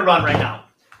 I'm gonna run right now.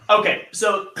 Okay,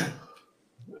 so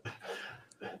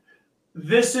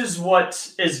this is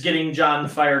what is getting John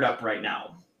fired up right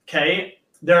now. Okay,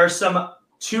 there are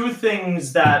 2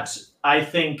 things that I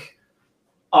think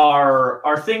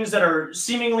are things that are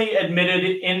seemingly admitted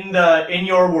in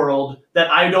your world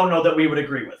that I don't know that we would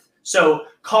agree with. So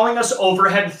calling us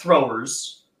overhead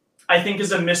throwers, I think,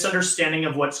 is a misunderstanding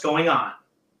of what's going on.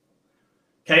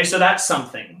 Okay, so that's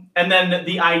something. And then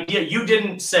the idea, you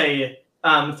didn't say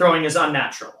throwing is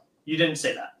unnatural. You didn't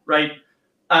say that, right?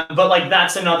 But like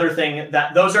that's another thing,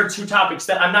 that those are 2 topics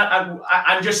that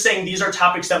I'm just saying these are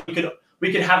topics that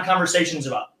we could have conversations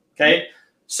about. Okay,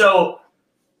 so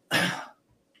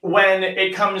when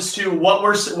it comes to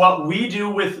what we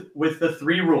do with the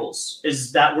 3 rules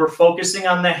is that we're focusing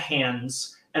on the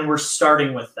hands and we're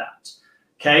starting with that.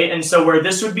 Okay, and so where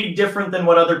this would be different than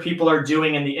what other people are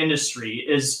doing in the industry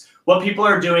is what people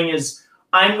are doing is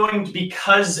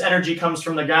because energy comes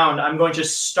from the ground, I'm going to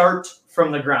start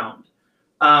from the ground.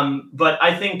 But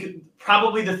I think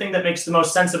probably the thing that makes the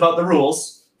most sense about the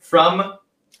rules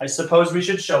I suppose we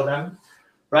should show them,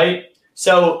 right?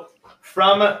 So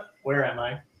where am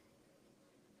I?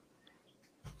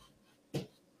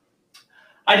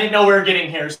 I didn't know we were getting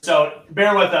here, so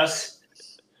bear with us.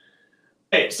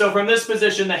 Okay, so from this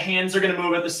position, the hands are going to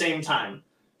move at the same time.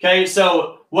 Okay,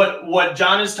 so what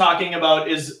John is talking about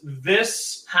is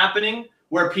this happening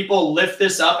where people lift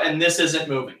this up and this isn't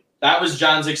moving. That was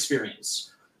John's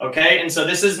experience. Okay, and so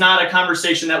this is not a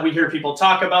conversation that we hear people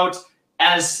talk about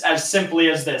as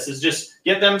simply as this, is just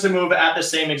get them to move at the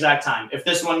same exact time. If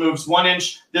this one moves 1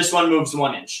 inch, this one moves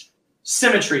 1 inch.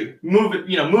 Symmetry,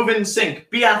 move in sync,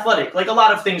 be athletic. Like a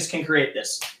lot of things can create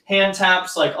this. Hand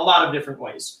taps, like a lot of different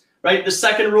ways, right? The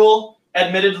second rule,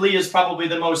 admittedly, is probably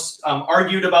the most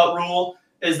argued about rule,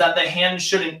 is that the hand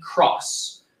shouldn't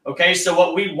cross. Okay, so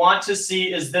what we want to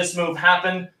see is this move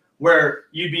happen where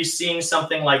you'd be seeing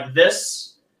something like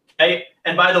this. Okay,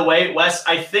 and by the way, Wes,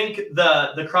 I think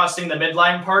the crossing the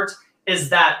midline part is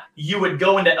that you would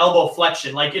go into elbow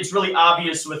flexion. Like it's really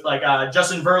obvious with like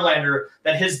Justin Verlander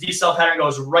that his decel pattern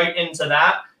goes right into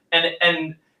that.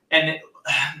 And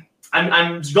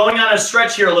I'm going on a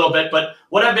stretch here a little bit, but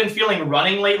what I've been feeling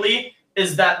running lately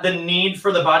is that the need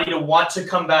for the body to want to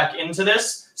come back into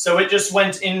this. So it just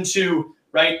went into,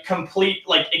 right, complete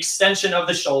like extension of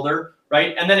the shoulder,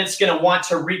 right? And then it's going to want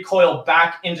to recoil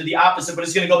back into the opposite, but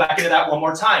it's going to go back into that one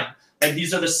more time. Like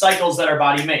these are the cycles that our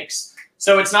body makes.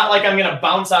 So it's not like I'm going to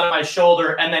bounce out of my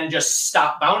shoulder and then just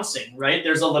stop bouncing, right?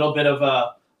 There's a little bit of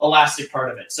a elastic part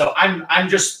of it. So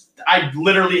I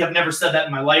literally have never said that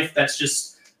in my life. That's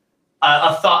just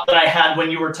a thought that I had when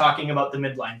you were talking about the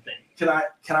midline thing.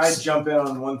 I jump in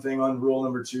on one thing on rule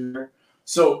number 2 there?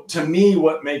 So to me,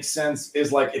 what makes sense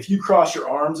is like if you cross your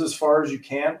arms as far as you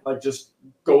can, like just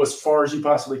go as far as you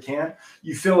possibly can,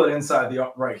 you feel it inside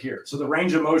the right here. So the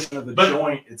range of motion of the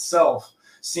joint itself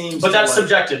seems. But that's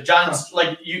subjective, John's.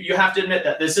 Like you have to admit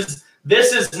that this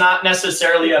is not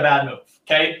necessarily a bad move.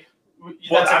 Okay.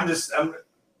 Well,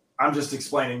 I'm just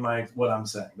explaining what I'm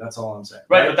saying. That's all I'm saying.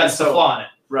 Right, but that's the flaw in it.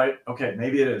 Right. Okay.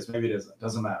 Maybe it is. Maybe it isn't.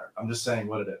 Doesn't matter. I'm just saying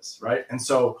what it is. Right. And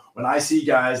so when I see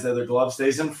guys that their glove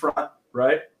stays in front,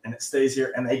 right, and it stays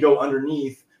here, and they go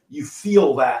underneath, you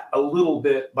feel that a little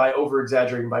bit by over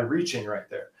exaggerating, by reaching right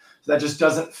there. So that just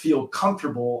doesn't feel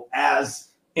comfortable as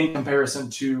in comparison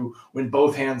to when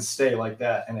both hands stay like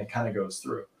that and it kind of goes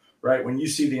through. Right. When you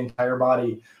see the entire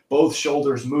body, both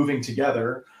shoulders moving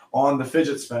together on the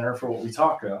fidget spinner for what we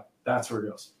talk about, that's where it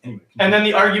goes. Anyway, and then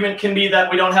the argument can be that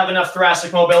we don't have enough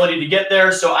thoracic mobility to get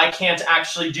there, so I can't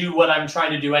actually do what I'm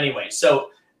trying to do anyway. So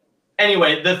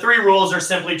anyway, the 3 rules are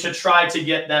simply to try to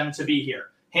get them to be here.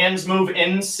 Hands move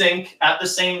in sync at the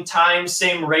same time,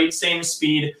 same rate, same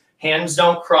speed. Hands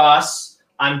don't cross.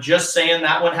 I'm just saying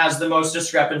that one has the most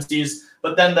discrepancies.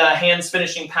 But then the hands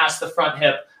finishing past the front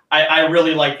hip, I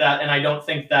really like that, and I don't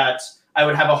think that I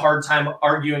would have a hard time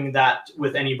arguing that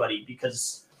with anybody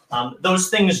because those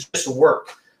things just work.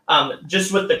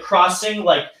 Just with the crossing,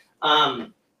 like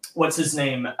what's his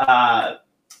name?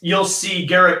 You'll see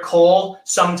Garrett Cole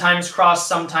sometimes cross,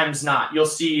 sometimes not. You'll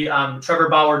see Trevor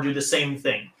Bauer do the same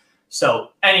thing. So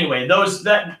anyway,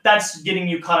 that's getting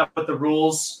you caught up with the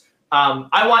rules.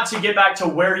 I want to get back to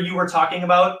where you were talking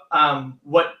about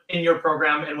what in your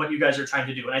program and what you guys are trying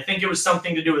to do. And I think it was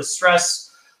something to do with stress.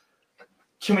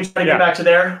 Can we try to get back to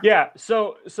there? Yeah.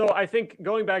 So I think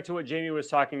going back to what Jamie was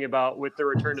talking about with the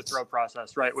return to throw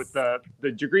process, right? With the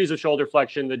degrees of shoulder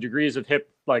flexion, the degrees of hip,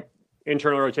 like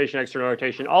internal rotation, external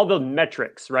rotation, all the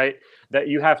metrics, right, that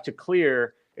you have to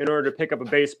clear in order to pick up a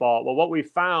baseball. Well, what we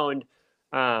found,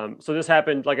 so this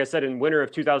happened, like I said, in winter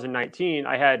of 2019,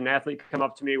 I had an athlete come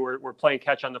up to me. We're playing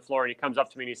catch on the floor, and he comes up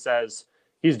to me and he says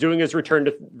he's doing his return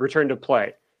to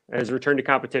play. His return to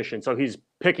competition. So he's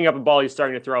picking up a ball he's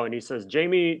starting to throw, and he says,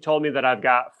 Jamie told me that I've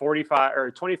got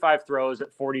 25 throws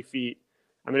at 40 feet.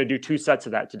 I'm going to do 2 sets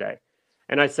of that today.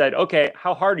 And I said, okay,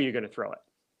 how hard are you going to throw it?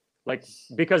 Like,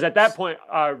 because at that point,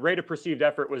 rate of perceived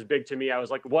effort was big to me. I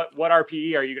was like, what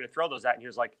RPE are you going to throw those at? And he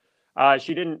was like,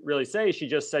 she didn't really say. She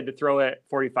just said to throw it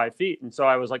 45 feet. And so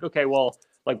I was like, okay, well,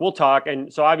 like we'll talk.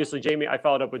 And so obviously Jamie, I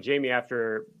followed up with Jamie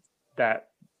after that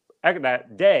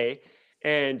day,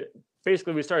 and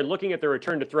basically we started looking at the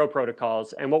return to throw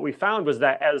protocols. And what we found was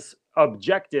that as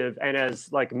objective and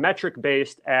as like metric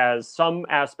based as some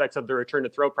aspects of the return to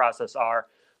throw process are,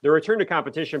 the return to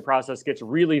competition process gets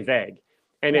really vague.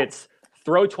 And it's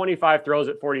throw 25 throws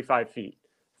at 45 feet,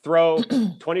 throw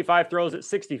 25 throws at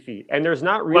 60 feet. And there's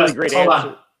not really great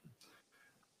answers.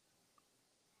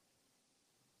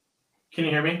 Can you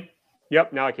hear me?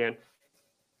 Yep, now I can.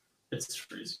 It's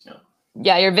freezing. Yeah.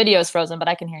 Yeah, your video is frozen, but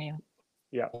I can hear you.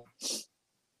 Yeah.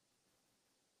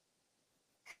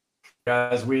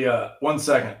 Guys, we 1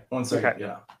 second. Okay.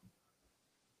 Yeah.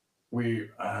 We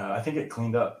I think it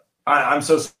cleaned up. I'm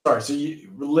so sorry. So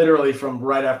you literally from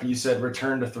right after you said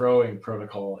return to throwing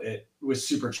protocol, it was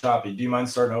super choppy. Do you mind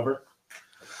starting over?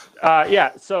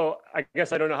 Yeah. So I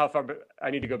guess I don't know how far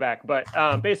I need to go back,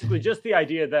 but basically just the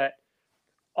idea that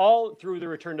all through the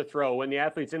return to throw, when the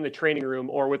athlete's in the training room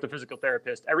or with the physical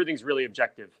therapist, everything's really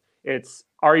objective. It's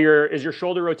is your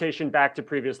shoulder rotation back to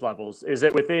previous levels? Is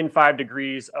it within 5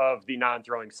 degrees of the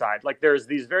non-throwing side? Like there's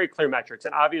these very clear metrics,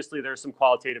 and obviously there's some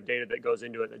qualitative data that goes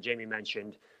into it that Jamie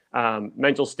mentioned,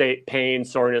 mental state, pain,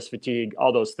 soreness, fatigue,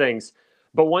 all those things.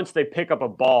 But once they pick up a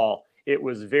ball, it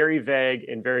was very vague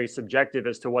and very subjective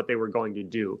as to what they were going to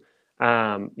do.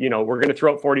 We're going to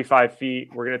throw it 45 feet.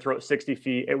 We're going to throw it 60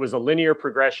 feet. It was a linear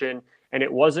progression, and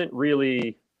it wasn't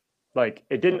really like,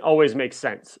 it didn't always make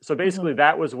sense. So basically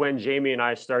that was when Jamie and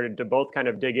I started to both kind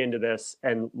of dig into this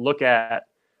and look at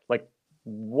like,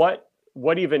 what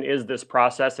even is this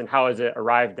process and how is it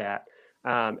arrived at?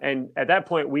 And at that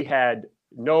point we had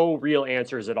no real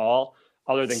answers at all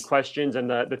other than questions. And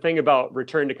the thing about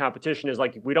return to competition is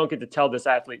like, we don't get to tell this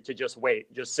athlete to just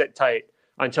wait, just sit tight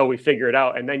until we figure it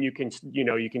out. And then you can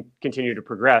continue to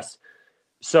progress.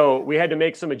 So we had to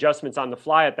make some adjustments on the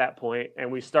fly at that point,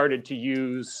 and we started to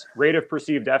use rate of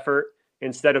perceived effort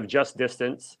instead of just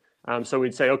distance. So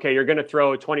we'd say, okay, you're going to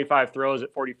throw 25 throws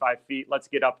at 45 feet. Let's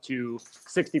get up to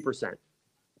 60%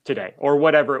 today, or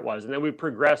whatever it was. And then we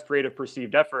progressed rate of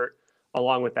perceived effort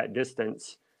along with that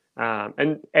distance.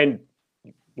 And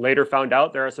later found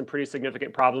out there are some pretty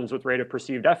significant problems with rate of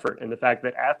perceived effort and the fact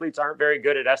that athletes aren't very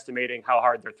good at estimating how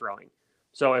hard they're throwing.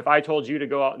 So if I told you to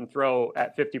go out and throw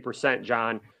at 50%,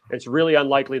 John, it's really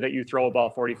unlikely that you throw a ball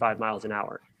 45 miles an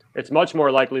hour. It's much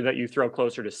more likely that you throw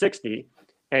closer to 60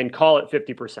 and call it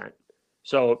 50%.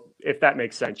 So if that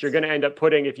makes sense, you're going to end up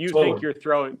putting, if you think you're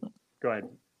throwing, go ahead.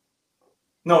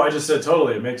 No, I just said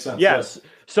totally. It makes sense. Yes.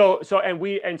 So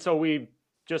we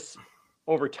just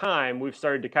over time, we've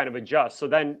started to kind of adjust. So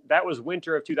then that was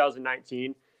winter of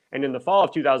 2019. And in the fall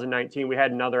of 2019, we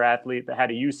had another athlete that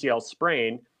had a UCL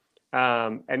sprain.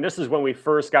 And this is when we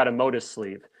first got a Motus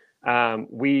sleeve.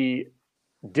 We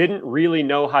didn't really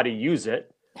know how to use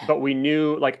it, but we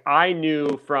knew, like I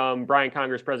knew from Brian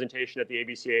Conger's presentation at the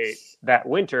ABCA that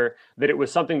winter, that it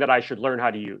was something that I should learn how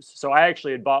to use. So I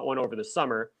actually had bought one over the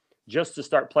summer just to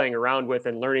start playing around with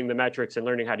and learning the metrics and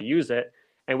learning how to use it.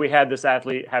 And we had this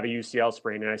athlete have a UCL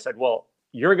sprain. And I said, well,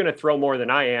 you're going to throw more than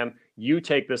I am. You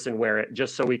take this and wear it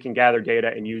just so we can gather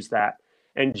data and use that.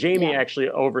 And Jamie actually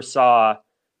oversaw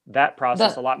that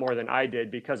process a lot more than I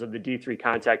did because of the D3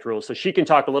 contact rules. So she can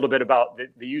talk a little bit about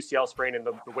the UCL sprain and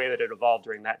the way that it evolved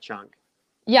during that chunk.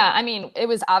 Yeah, I mean, it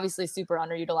was obviously super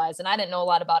underutilized, and I didn't know a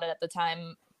lot about it at the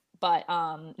time, but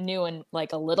knew in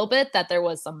like a little bit that there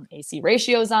was some AC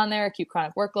ratios on there, acute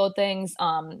chronic workload things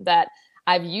that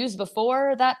I've used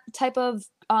before, that type of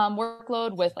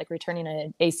workload with like returning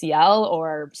an ACL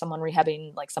or someone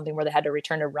rehabbing like something where they had to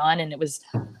return to run. And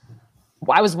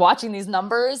I was watching these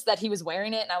numbers that he was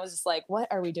wearing it, and I was just like, what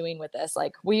are we doing with this?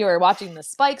 Like, we were watching the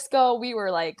spikes go. We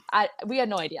were like, we had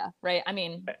no idea, right? I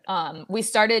mean, we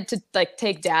started to like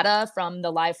take data from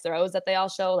the live throws that they all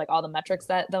show, like all the metrics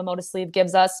that the Motus sleeve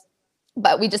gives us,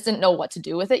 but we just didn't know what to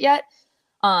do with it yet.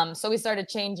 So we started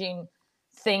changing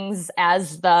things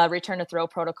as the return to throw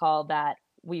protocol that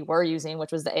we were using,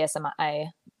 which was the ASMI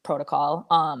protocol.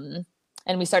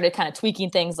 And we started kind of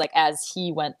tweaking things like as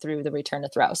he went through the return to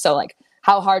throw. So like,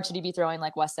 how hard should he be throwing?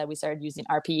 Like Wes said, we started using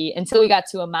RPE until we got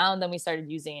to a mound. Then we started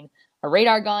using a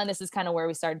radar gun. This is kind of where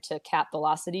we started to cap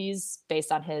velocities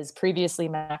based on his previously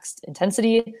maxed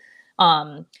intensity.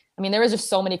 I mean, there was just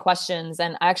so many questions,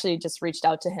 and I actually just reached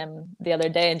out to him the other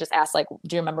day and just asked, like,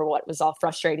 do you remember what was all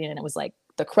frustrating? And it was like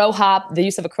the crow hop, the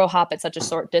use of a crow hop at such a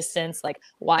short distance. Like,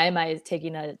 why am I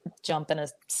taking a jump and a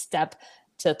step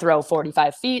to throw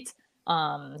 45 feet?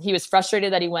 He was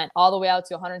frustrated that he went all the way out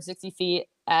to 160 feet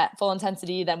at full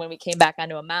intensity. Then when we came back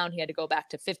onto a mound, he had to go back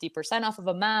to 50% off of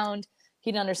a mound.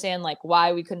 He didn't understand like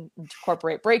why we couldn't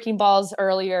incorporate breaking balls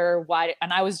earlier. Why?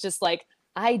 And I was just like,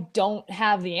 I don't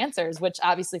have the answers, which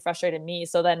obviously frustrated me.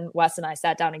 So then Wes and I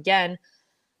sat down again.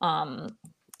 I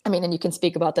mean, and you can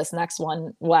speak about this next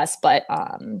one, Wes, but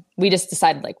we just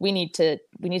decided like we need to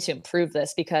improve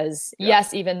this because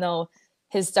yes, even though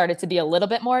his started to be a little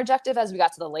bit more objective as we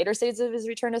got to the later stages of his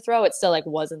return to throw, it still like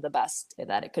wasn't the best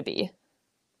that it could be.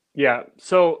 Yeah.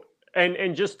 So,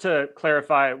 and just to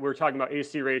clarify, we're talking about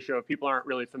AC ratio. If people aren't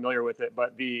really familiar with it,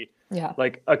 but it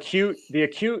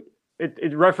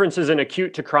references an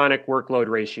acute to chronic workload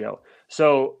ratio.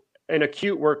 So an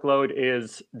acute workload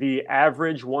is the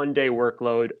average 1 day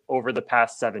workload over the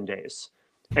past 7 days.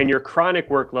 And your chronic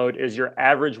workload is your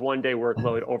average 1 day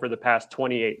workload over the past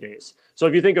 28 days. So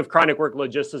if you think of chronic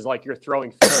workload just as like you're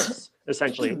throwing fitness,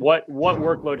 essentially, what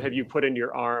workload have you put into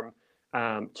your arm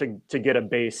to get a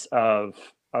base of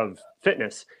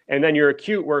fitness? And then your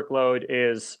acute workload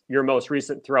is your most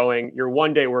recent throwing. Your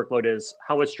 1 day workload is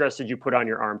how much stress did you put on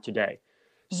your arm today?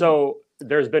 So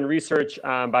there's been research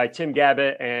by Tim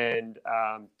Gabbett and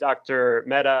Dr.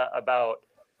 Mehta about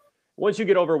once you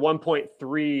get over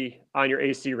 1.3 on your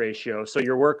AC ratio, so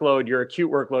your workload, your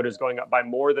acute workload is going up by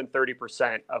more than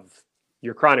 30% of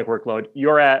your chronic workload,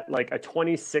 you're at like a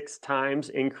 26 times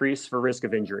increase for risk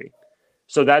of injury.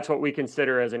 So that's what we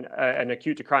consider as an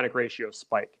acute to chronic ratio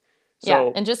spike. So,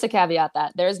 yeah, and just to caveat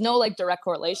that, there is no like direct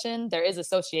correlation. There is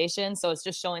association. So it's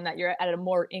just showing that you're at a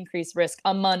more increased risk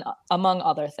among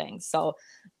other things. So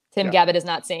Tim Gabbett is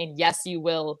not saying, yes, you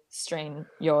will strain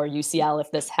your UCL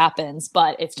if this happens,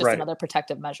 but it's just another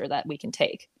protective measure that we can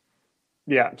take.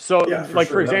 Yeah. So like,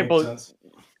 for example,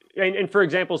 and for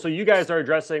example, so you guys are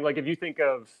addressing, like, if you think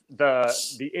of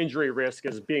the injury risk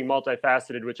as being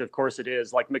multifaceted, which of course it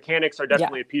is, like mechanics are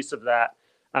definitely a piece of that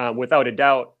without a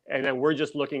doubt. And then we're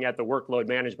just looking at the workload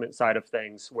management side of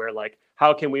things where like,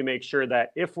 how can we make sure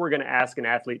that if we're going to ask an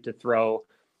athlete to throw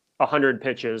 100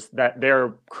 pitches, that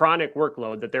their chronic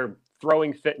workload, that their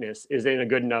throwing fitness is in a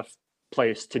good enough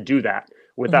place to do that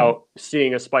without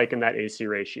seeing a spike in that AC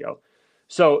ratio.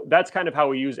 So that's kind of how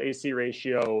we use AC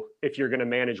ratio if you're going to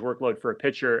manage workload for a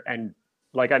pitcher. And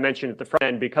like I mentioned at the front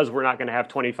end, because we're not going to have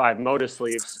 25 MODIS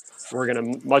sleeves, we're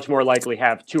going to much more likely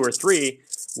have 2 or 3.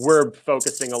 We're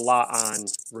focusing a lot on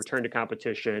return to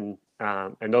competition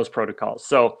and those protocols.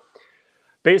 So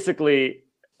basically,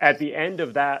 at the end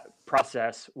of that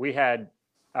process, we had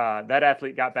that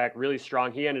athlete got back really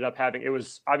strong. He ended up having, it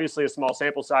was obviously a small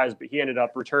sample size, but he ended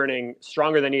up returning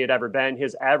stronger than he had ever been.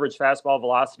 His average fastball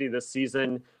velocity this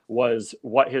season was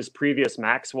what his previous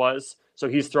max was. So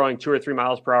he's throwing 2 or 3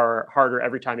 miles per hour harder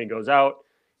every time he goes out.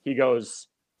 He goes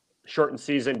shortened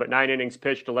season, but 9 innings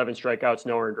pitched, 11 strikeouts,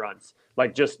 no earned runs,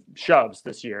 like just shoves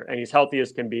this year. And he's healthy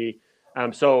as can be.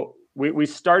 So we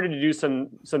started to do some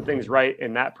things right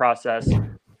in that process.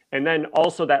 And then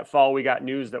also that fall, we got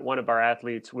news that one of our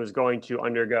athletes was going to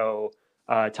undergo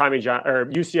Tommy John or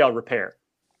UCL repair.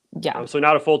 Yeah. So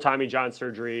not a full Tommy John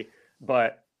surgery,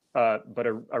 but a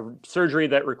surgery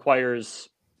that requires,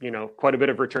 quite a bit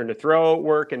of return to throw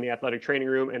work in the athletic training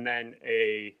room, and then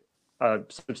a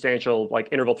substantial like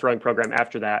interval throwing program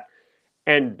after that.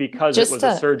 And because it was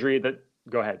a surgery that,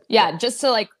 go ahead. Yeah. Just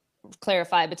to like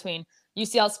clarify between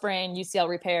UCL sprain, UCL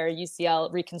repair,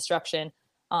 UCL reconstruction.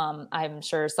 I'm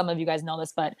sure some of you guys know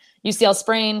this, but UCL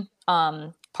sprain,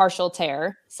 partial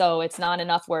tear. So it's not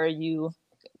enough where you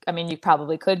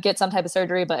probably could get some type of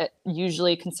surgery, but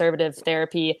usually conservative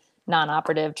therapy,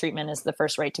 non-operative treatment is the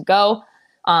first way to go.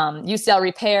 UCL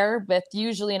repair with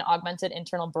usually an augmented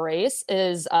internal brace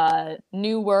is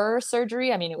newer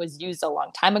surgery. I mean, it was used a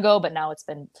long time ago, but now it's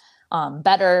been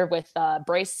better with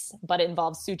brace, but it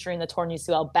involves suturing the torn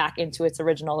UCL back into its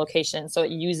original location. So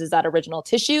it uses that original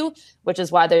tissue, which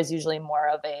is why there's usually more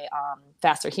of a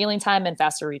faster healing time and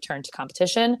faster return to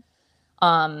competition.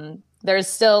 There's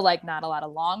still like not a lot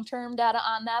of long-term data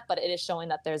on that, but it is showing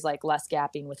that there's like less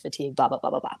gapping with fatigue, blah, blah, blah,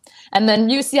 blah, blah. And then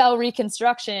UCL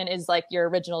reconstruction is like your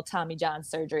original Tommy John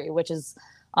surgery, which is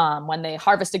when they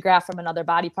harvest a graft from another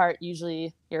body part,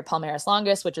 usually your palmaris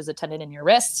longus, which is a tendon in your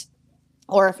wrist,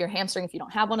 or if your hamstring, if you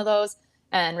don't have one of those,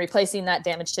 and replacing that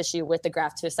damaged tissue with the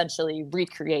graft to essentially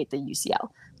recreate the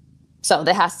UCL. So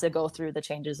that has to go through the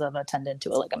changes of a tendon to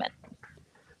a ligament.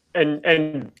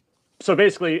 And so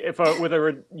basically, if with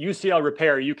a UCL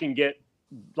repair, you can get,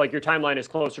 like, your timeline is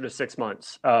closer to 6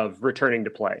 months of returning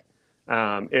to play.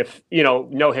 If,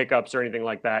 no hiccups or anything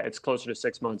like that, it's closer to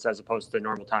 6 months as opposed to the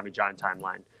normal Tommy John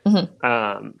timeline.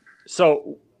 Mm-hmm.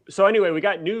 So anyway, we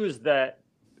got news that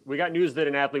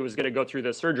an athlete was going to go through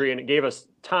this surgery, and it gave us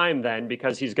time then,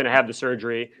 because he's going to have the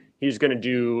surgery. He's going to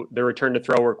do the return to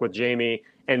throw work with Jamie,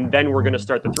 and then we're going to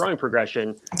start the throwing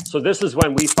progression. So this is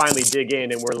when we finally dig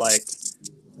in and we're like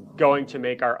going to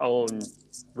make our own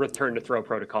return to throw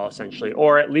protocol, essentially,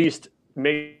 or at least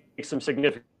make some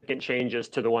significant changes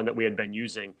to the one that we had been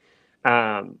using.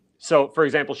 So for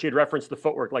example, she had referenced the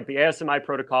footwork. Like, the ASMI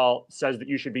protocol says that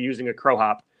you should be using a crow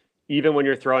hop, even when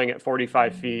you're throwing at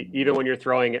 45 feet, even when you're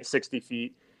throwing at 60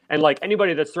 feet. And like,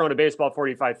 anybody that's thrown a baseball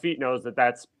 45 feet knows that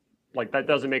that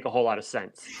doesn't make a whole lot of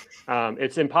sense.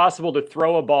 It's impossible to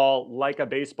throw a ball like a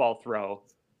baseball throw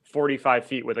 45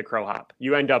 feet with a crow hop.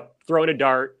 You end up throwing a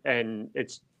dart, and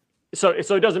so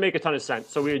it doesn't make a ton of sense.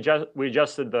 So we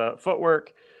adjusted the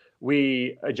footwork.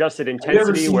 We adjusted intensity. Have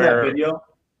you ever seen that video?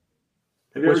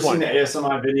 Have you ever seen the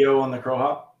ASMI video on the crow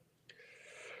hop?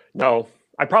 No.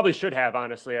 I probably should have,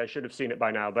 honestly. I should have seen it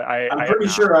by now, but I'm pretty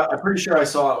sure I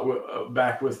saw it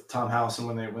back with Tom Howson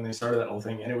when they started that whole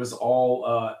thing, and it was all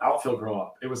outfield crow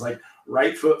hop. It was like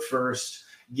right foot first,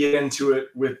 get into it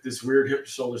with this weird hip to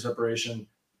shoulder separation,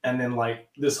 and then like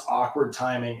this awkward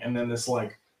timing, and then this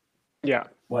like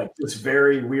this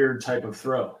very weird type of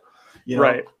throw.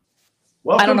 Right.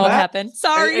 I don't know what happened.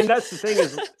 Sorry. And that's the thing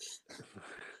is,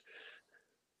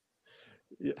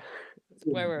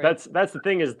 that's the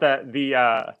thing is that the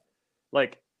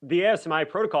ASMI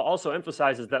protocol also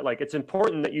emphasizes that, like, it's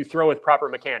important that you throw with proper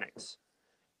mechanics,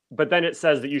 but then it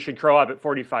says that you should crow up at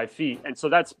 45 feet. And so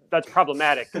that's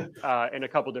problematic in a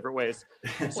couple different ways.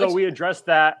 So we addressed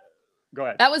that. Go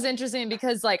ahead. That was interesting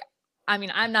because, like, I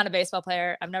mean, I'm not a baseball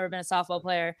player. I've never been a softball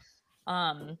player.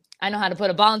 I know how to put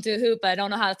a ball into a hoop, but I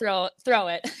don't know how to throw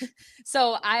it.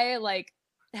 So I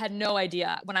had no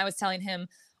idea when I was telling him,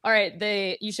 all right,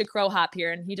 you should crow hop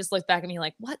here. And he just looked back at me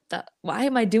like, why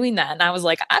am I doing that? And I was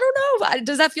like, I don't know.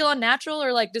 Does that feel unnatural,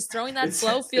 or like, does throwing that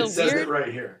slow feel weird? It says it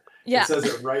right here. Yeah. It says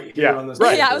it right here on this.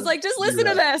 Right. Yeah. I was like, just listen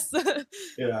to this.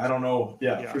 Yeah. I don't know.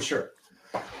 Yeah, for sure.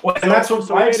 Well, and that's what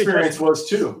my experience was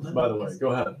too, by the way.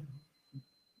 Go ahead.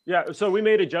 Yeah, so we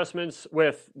made adjustments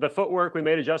with the footwork. We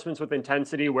made adjustments with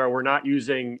intensity where we're not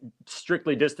using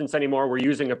strictly distance anymore. We're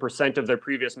using a percent of their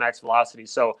previous max velocity.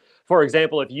 So, for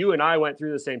example, if you and I went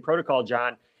through the same protocol,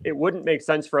 John, it wouldn't make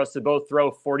sense for us to both throw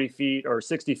 40 feet or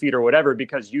 60 feet or whatever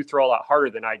because you throw a lot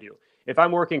harder than I do. If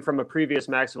I'm working from a previous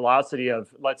max velocity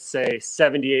of, let's say,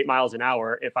 78 miles an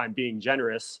hour, if I'm being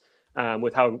generous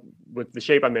with the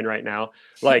shape I'm in right now,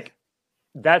 like,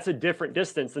 that's a different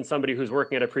distance than somebody who's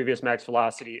working at a previous max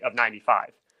velocity of 95.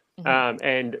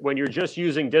 And when you're just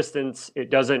using distance, it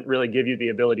doesn't really give you the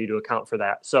ability to account for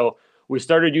that. So we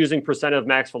started using percent of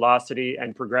max velocity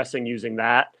and progressing using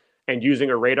that and using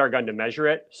a radar gun to measure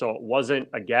it. So it wasn't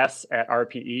a guess at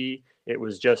RPE. It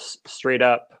was just straight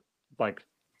up like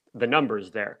the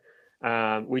numbers there.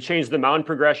 We changed the mound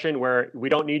progression where we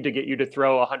don't need to get you to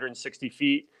throw 160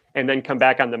 feet and then come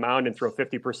back on the mound and throw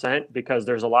 50% because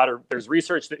there's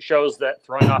research that shows that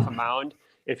throwing off a mound,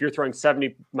 if you're throwing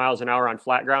 70 miles an hour on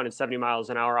flat ground and 70 miles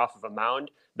an hour off of a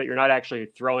mound, that you're not actually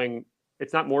throwing,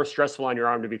 it's not more stressful on your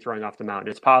arm to be throwing off the mound.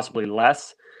 It's possibly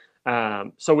less.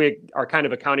 So we are kind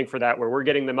of accounting for that where we're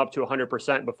getting them up to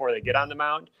 100% before they get on the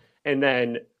mound. And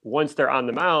then once they're on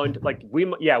the mound, like we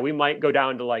might go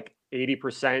down to like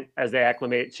 80% as they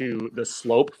acclimate to the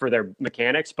slope for their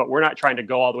mechanics, but we're not trying to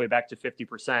go all the way back to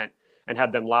 50% and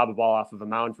have them lob a ball off of a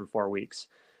mound for 4 weeks.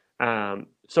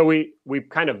 So we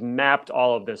kind of mapped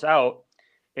all of this out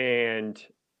and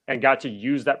got to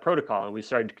use that protocol. And we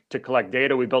started to collect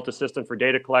data. We built a system for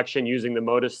data collection using the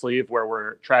Modus sleeve where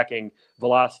we're tracking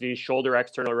velocity, shoulder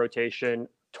external rotation,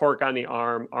 torque on the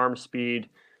arm speed,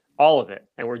 all of it.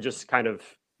 And we're just kind of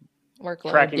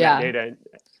tracking that data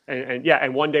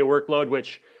and 1 day workload,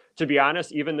 which to be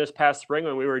honest, even this past spring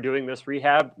when we were doing this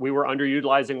rehab, we were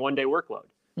underutilizing 1 day workload.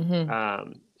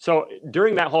 So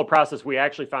during that whole process, we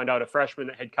actually found out a freshman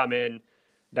that had come in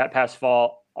that past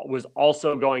fall was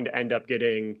also going to end up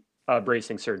getting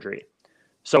bracing surgery.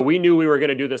 So we knew we were going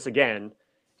to do this again.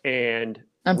 And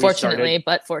unfortunately,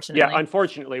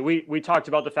 we talked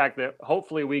about the fact that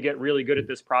hopefully we get really good at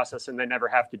this process and then never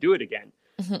have to do it again.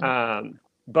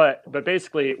 But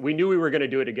basically we knew we were going to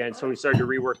do it again. So we started to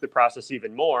rework the process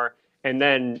even more. And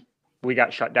then we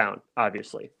got shut down,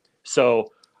 obviously.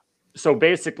 So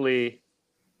basically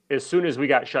as soon as we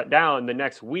got shut down the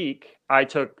next week, I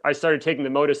started taking the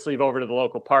Modus sleeve over to the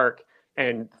local park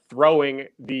and throwing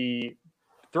the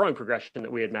throwing progression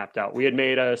that we had mapped out. We had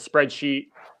made a spreadsheet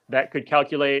that could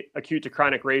calculate acute to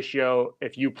chronic ratio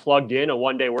if you plugged in a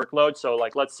 1 day workload. So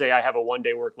like, let's say I have a 1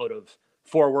 day workload of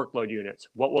 4 workload units.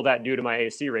 What will that do to my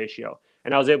AC ratio?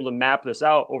 And I was able to map this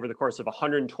out over the course of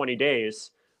 120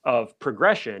 days of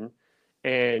progression.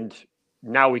 And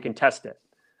now we can test it.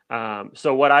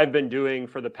 So what I've been doing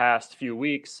for the past few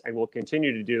weeks and will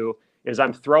continue to do is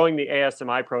I'm throwing the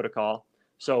ASMI protocol.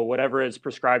 So whatever is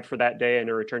prescribed for that day and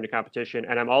a return to competition.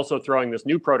 And I'm also throwing this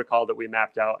new protocol that we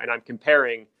mapped out and I'm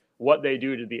comparing what they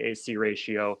do to the AC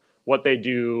ratio, what they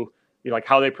do, like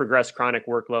how they progress chronic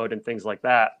workload and things like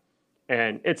that.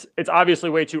 And it's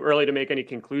obviously way too early to make any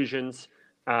conclusions.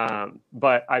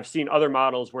 But I've seen other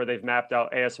models where they've mapped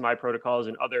out ASMI protocols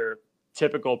and other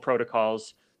typical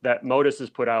protocols that Modus has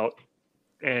put out.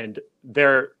 And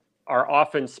there are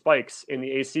often spikes in the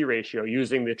AC ratio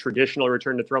using the traditional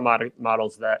return to throw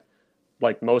models that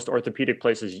like most orthopedic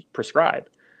places prescribe.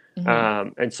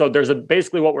 And so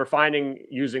basically what we're finding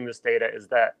using this data is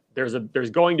that there's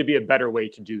going to be a better way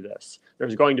to do this.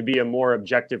 There's going to be a more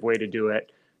objective way to do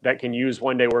it that can use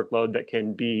 1 day workload, that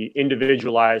can be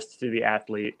individualized to the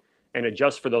athlete and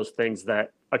adjust for those things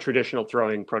that a traditional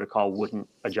throwing protocol wouldn't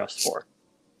adjust for.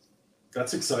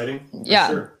 That's exciting. Yeah.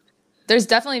 Sure. There's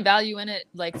definitely value in it,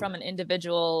 like from an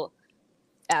individual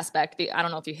aspect. I don't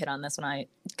know if you hit on this when I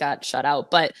got shut out,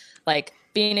 but like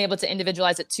being able to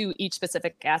individualize it to each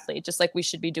specific athlete, just like we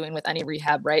should be doing with any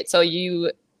rehab, right? So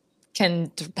you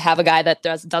can have a guy that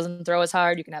doesn't throw as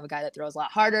hard. You can have a guy that throws a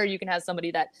lot harder. You can have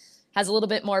somebody that has a little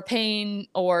bit more pain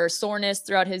or soreness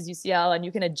throughout his UCL, and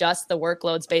you can adjust the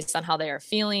workloads based on how they are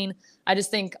feeling. I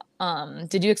just think,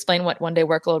 did you explain what 1 day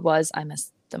workload was? I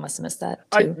must have missed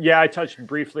that too. I touched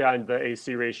briefly on the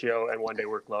AC ratio and 1 day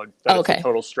workload. It's the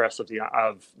total stress of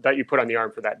that you put on the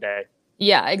arm for that day.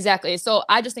 Yeah, exactly. So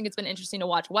I just think it's been interesting to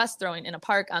watch Wes throwing in a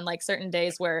park on like certain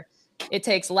days where it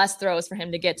takes less throws for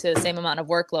him to get to the same amount of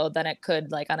workload than it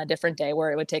could like on a different day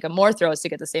where it would take him more throws to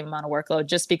get the same amount of workload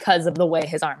just because of the way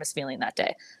his arm is feeling that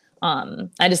day.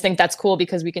 I just think that's cool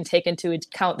because we can take into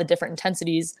account the different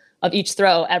intensities of each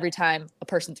throw every time a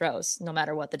person throws, no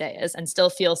matter what the day is, and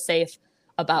still feel safe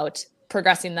about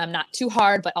progressing them not too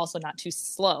hard, but also not too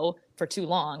slow for too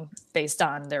long based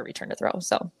on their return to throw.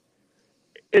 So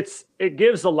it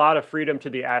gives a lot of freedom to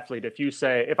the athlete.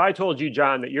 If I told you,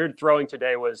 John, that your throwing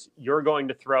today was you're going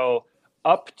to throw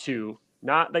up to,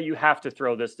 not that you have to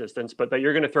throw this distance, but that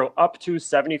you're going to throw up to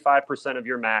 75% of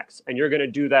your max, and you're going to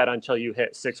do that until you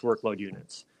hit 6 workload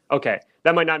units. Okay,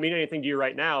 that might not mean anything to you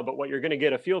right now, but what you're going to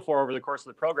get a feel for over the course of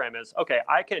the program is, okay,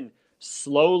 I can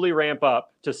slowly ramp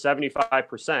up to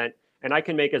 75%, and I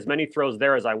can make as many throws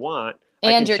there as I want.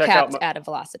 And you're capped at a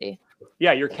velocity.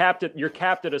 Yeah, you're capped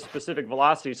at a specific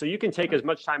velocity. So you can take as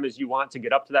much time as you want to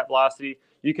get up to that velocity.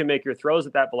 You can make your throws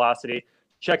at that velocity,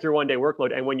 check your 1-day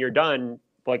workload. And when you're done,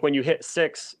 like when you hit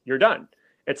 6, you're done.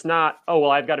 It's not, oh,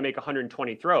 well, I've got to make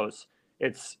 120 throws.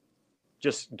 It's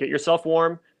just get yourself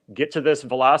warm, get to this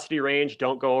velocity range,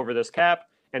 don't go over this cap,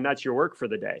 and that's your work for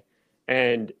the day.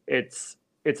 And it's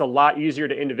a lot easier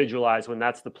to individualize when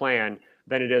that's the plan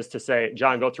than it is to say,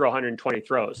 John, go throw 120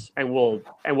 throws, and we'll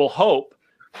hope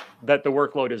that the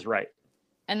workload is right.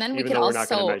 And then we even can though also, we're not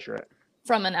going to measure it.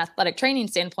 From an athletic training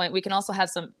standpoint, we can also have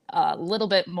some little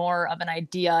bit more of an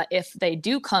idea if they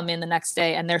do come in the next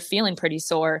day and they're feeling pretty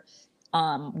sore.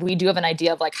 We do have an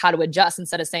idea of like how to adjust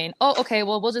instead of saying, oh, okay,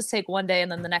 well, we'll just take one day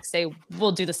and then the next day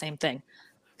we'll do the same thing,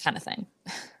 kind of thing.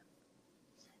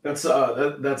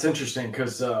 That's interesting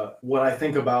because what I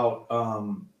think about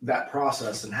that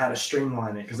process and how to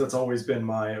streamline it, because that's always been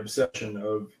my obsession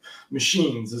of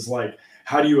machines, is like,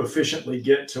 how do you efficiently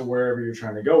get to wherever you're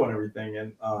trying to go and everything?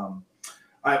 And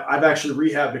I've actually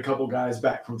rehabbed a couple guys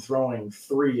back from throwing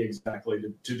 3 exactly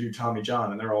to do Tommy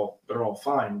John, and they're all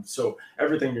fine. So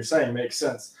everything you're saying makes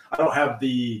sense. I don't have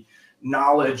the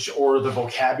knowledge or the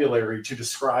vocabulary to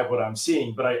describe what I'm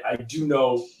seeing, but I do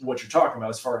know what you're talking about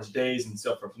as far as days and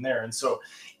stuff from there. And so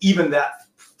even that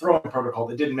throwing protocol,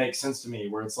 that didn't make sense to me,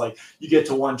 where it's like you get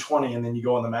to 120 and then you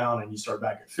go on the mound and you start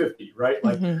back at 50, right?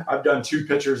 Like I've done 2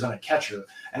 pitchers and a catcher,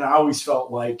 and I always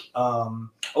felt like a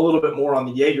little bit more on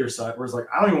the Jaeger side, where it's like,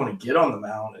 I don't even want to get on the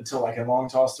mound until I can long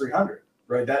toss 300,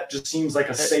 right? That just seems like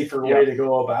a safer way to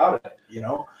go about it, you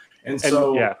know? And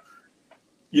so,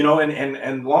 you know,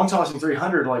 and long tossing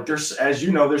 300, like there's, as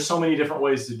you know, there's so many different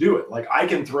ways to do it. Like I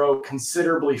can throw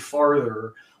considerably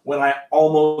farther when I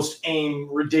almost aim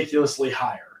ridiculously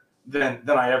higher than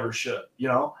I ever should, you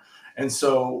know? And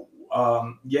so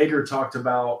Jaeger talked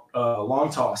about long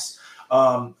toss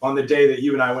on the day that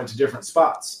you and I went to different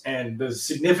spots. And the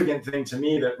significant thing to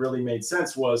me that really made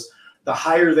sense was the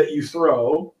higher that you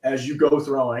throw as you go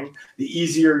throwing, the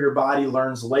easier your body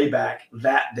learns layback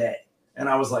that day. And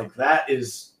I was like, that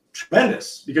is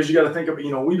tremendous, because you got to think of,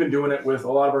 you know, we've been doing it with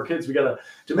a lot of our kids. We got a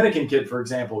Dominican kid, for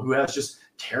example, who has just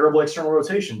terrible external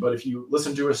rotation. But if you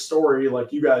listen to a story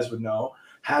like you guys would know,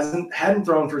 hadn't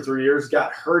thrown for 3 years,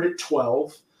 got hurt at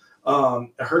 12,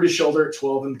 hurt his shoulder at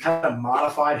 12, and kind of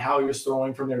modified how he was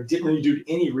throwing from there. Didn't really do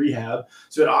any rehab.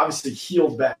 So it obviously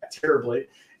healed back terribly.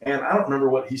 And I don't remember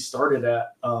what he started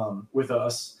at with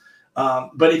us.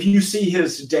 But if you see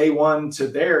his day 1 to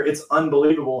there, it's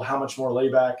unbelievable how much more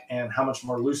layback and how much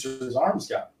more looser his arms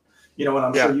got. You know, and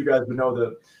I'm sure you guys would know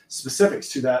the specifics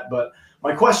to that. But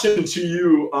my question to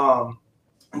you,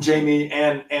 Jamie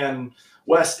and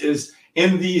Wes, is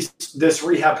in this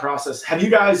rehab process, have you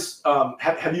guys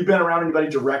have you been around anybody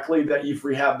directly that you've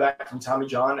rehabbed back from Tommy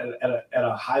John at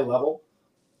a high level?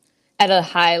 At a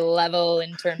high level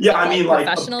in terms of I mean, like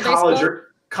professional college baseball? or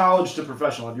college to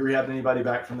professional. Have you rehabbed anybody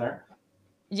back from there?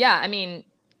 Yeah, I mean,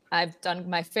 I've done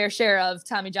my fair share of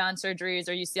Tommy John surgeries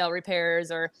or UCL repairs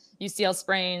or UCL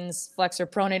sprains, flexor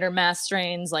pronator mass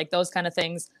strains, like those kind of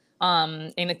things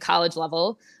in a college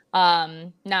level.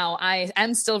 Now I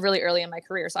am still really early in my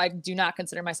career, so I do not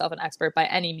consider myself an expert by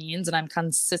any means. And I'm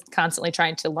constantly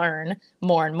trying to learn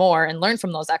more and more and learn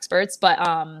from those experts. But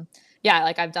yeah,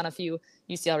 like I've done a few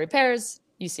UCL repairs,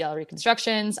 UCL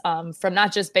reconstructions from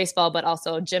not just baseball, but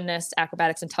also gymnasts,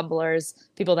 acrobatics, and tumblers,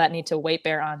 people that need to weight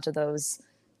bear onto those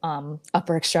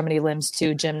upper extremity limbs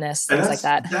too, gymnasts, things like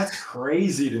that. That's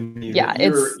crazy to me. Yeah,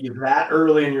 you're that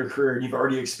early in your career and you've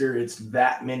already experienced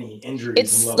that many injuries.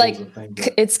 It's and like, of things.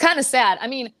 It's kind of sad. I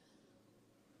mean,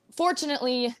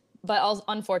 fortunately, but also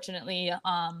unfortunately,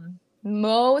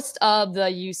 most of the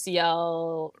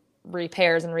UCL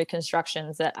repairs and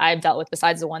reconstructions that I've dealt with,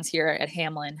 besides the ones here at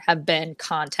Hamlin, have been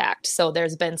contact. So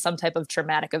there's been some type of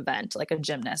traumatic event, like a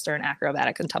gymnast or an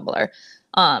acrobatic and tumbler.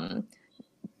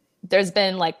 There's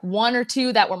been like 1 or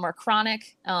 2 that were more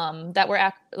chronic, that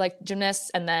were like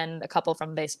gymnasts, and then a couple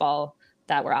from baseball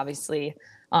that were obviously,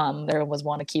 there was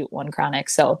 1 acute, 1 chronic.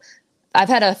 So I've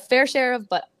had a fair share of,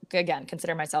 but again,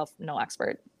 consider myself no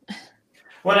expert.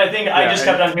 When I think I just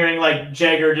kept on hearing like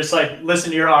Jaeger, just like listen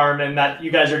to your arm, and that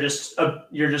you guys are just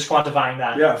you're just quantifying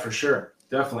that. Yeah, for sure,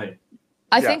 definitely.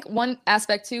 I think one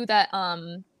aspect too that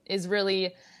is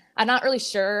really, I'm not really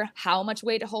sure how much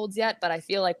weight it holds yet, but I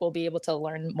feel like we'll be able to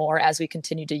learn more as we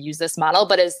continue to use this model,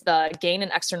 but is the gain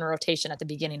and external rotation at the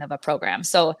beginning of a program.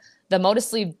 So the Motus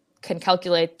sleeve can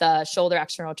calculate the shoulder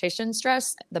external rotation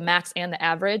stress, the max and the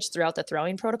average throughout the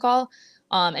throwing protocol.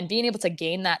 And being able to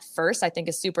gain that first, I think,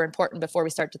 is super important before we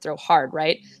start to throw hard,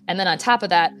 right? And then on top of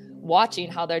that,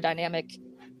 watching how their dynamic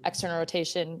external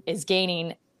rotation is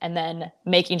gaining, and then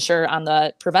making sure on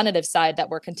the preventative side that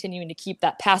we're continuing to keep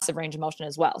that passive range of motion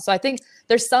as well. So I think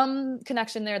there's some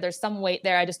connection there. There's some weight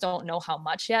there. I just don't know how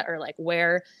much yet, or like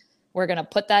where we're going to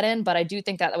put that in. But I do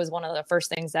think that was one of the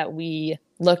first things that we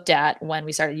looked at when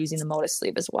we started using the Motus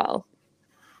sleeve as well.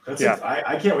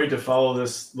 I can't wait to follow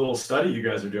this little study you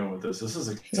guys are doing with this. This is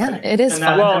exciting. Yeah, it is. And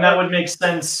that would make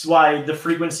sense why the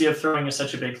frequency of throwing is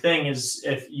such a big thing, is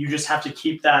if you just have to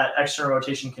keep that external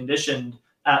rotation conditioned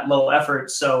at low effort.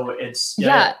 So it's,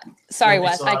 sorry,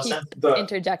 Wes, I keep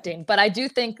interjecting, but I do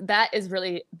think that is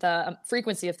really, the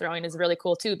frequency of throwing is really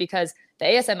cool too, because the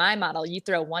ASMI model, you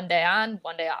throw 1 day on,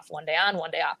 1 day off, 1 day on,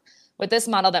 1 day off. With this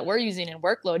model that we're using in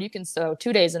workload, you can throw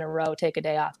 2 days in a row, take a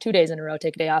day off, 2 days in a row,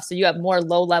 take a day off. So you have more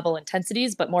low level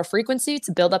intensities, but more frequency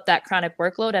to build up that chronic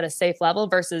workload at a safe level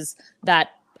versus that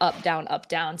up,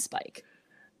 down spike.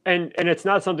 And it's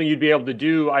not something you'd be able to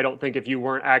do, I don't think, if you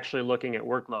weren't actually looking at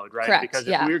workload, right? Correct, because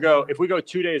if we go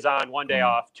 2 days on, 1 day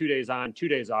off, 2 days on, 2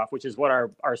 days off, which is what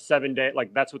our 7 day,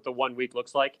 like that's what the 1 week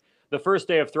looks like. The first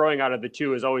day of throwing out of the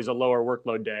 2 is always a lower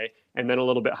workload day, and then a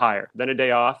little bit higher. Then a day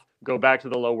off, go back to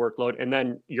the low workload, and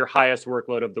then your highest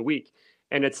workload of the week.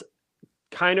 And it's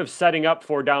kind of setting up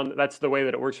for that's the way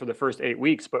that it works for the first 8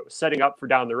 weeks, but setting up for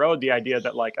down the road, the idea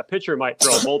that like a pitcher might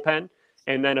throw a bullpen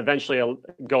and then eventually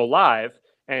go live.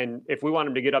 And if we want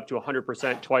them to get up to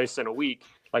 100% twice in a week,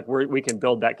 like we can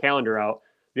build that calendar out.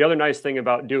 The other nice thing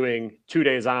about doing 2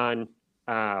 days on,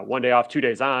 1 day off, 2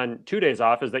 days on, 2 days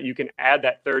off is that you can add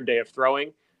that third day of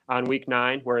throwing on week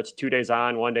 9, where it's 2 days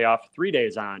on, 1 day off, 3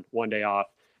 days on, 1 day off.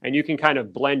 And you can kind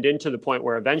of blend into the point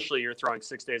where eventually you're throwing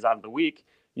 6 days out of the week.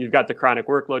 You've got the chronic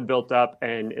workload built up.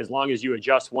 And as long as you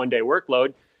adjust 1 day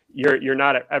workload, you're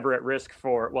not ever at risk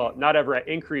not ever at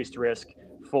increased risk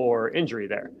for injury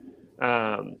there.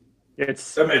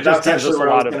 That's actually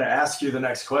where I was going to ask you the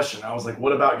next question. I was like,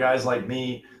 what about guys like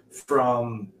me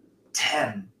from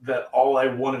 10 that all I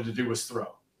wanted to do was throw?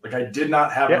 Like I did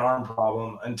not have an arm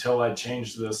problem until I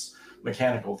changed this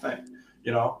mechanical thing,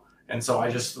 And so I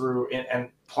just threw in, and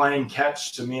playing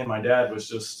catch to me and my dad was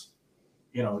just,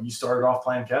 you started off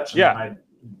playing catch and then I'd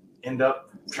end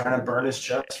up trying to burn his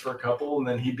chest for a couple, and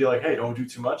then he'd be like, hey, don't do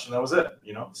too much. And that was it,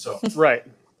 so. Right.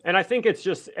 And I think it's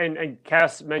just, and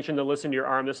Cass mentioned to listen to your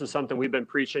arm. This is something we've been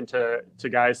preaching to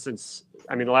guys since,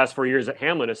 the last 4 years at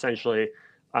Hamlin, essentially,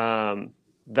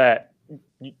 that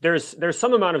there's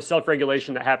some amount of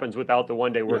self-regulation that happens without the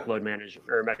 1 day workload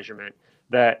measurement,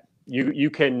 that you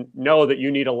can know that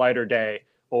you need a lighter day,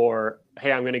 or,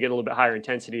 hey, I'm going to get a little bit higher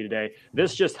intensity today.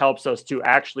 This just helps us to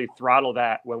actually throttle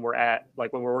that when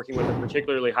we're working with a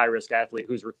particularly high risk athlete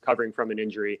who's recovering from an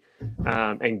injury,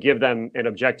 and give them an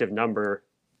objective number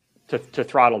to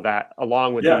throttle that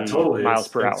along with miles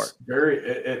per hour.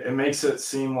 It makes it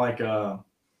seem like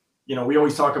we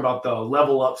always talk about the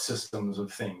level up systems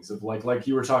of things, of like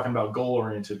you were talking about goal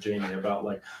oriented, Jamie, about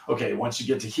like, okay, once you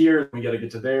get to here, we got to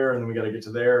get to there, and then we got to get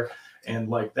to there. And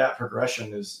like that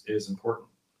progression is important.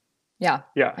 Yeah.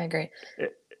 I agree.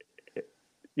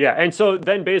 Yeah. And so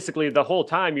then basically the whole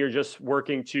time you're just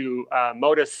working to,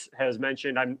 Motus has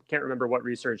mentioned, I can't remember what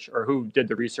research or who did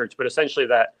the research, but essentially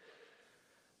that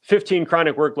 15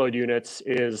 chronic workload units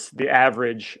is the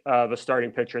average of a starting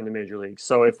pitcher in the major leagues.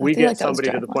 So if we get somebody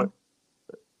to the point,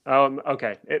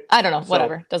 okay. I don't know,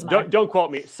 whatever. Doesn't matter. Don't quote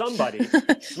me. Somebody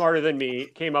smarter than me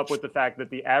came up with the fact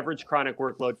that the average chronic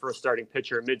workload for a starting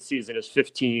pitcher mid-season is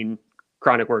 15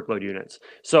 chronic workload units.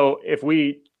 So if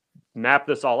we map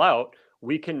this all out,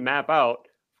 we can map out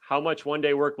how much 1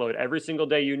 day workload every single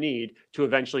day you need to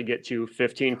eventually get to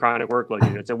 15 chronic workload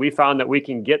units. And we found that we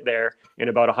can get there in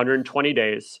about 120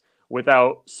 days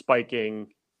without spiking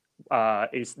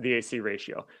the AC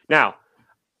ratio. Now,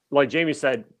 like Jamie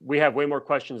said, we have way more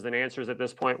questions than answers at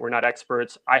this point. We're not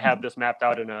experts. I have this mapped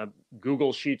out in a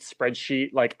Google Sheets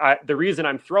spreadsheet. The reason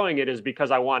I'm throwing it is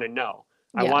because I want to know.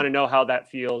 I want to know how that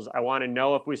feels. I want to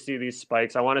know if we see these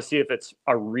spikes. I want to see if it's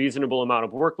a reasonable amount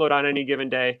of workload on any given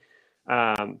day.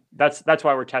 That's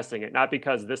why we're testing it, not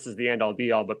because this is the end all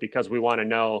be all, but because we want to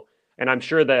know. And I'm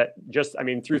sure that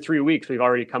through 3 weeks, we've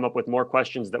already come up with more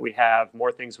questions that we have,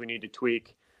 more things we need to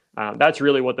tweak. That's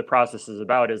really what the process is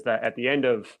about, is that at the end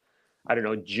of,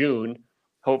 June,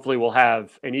 hopefully we'll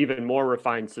have an even more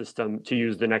refined system to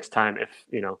use the next time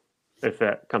if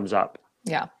that comes up.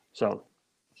 Yeah. So.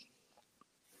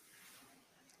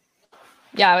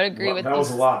 Yeah, I would agree with that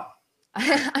was a lot.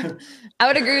 I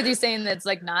would agree with you saying that it's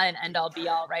like not an end all be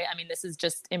all, right? I mean, this is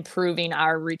just improving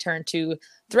our return to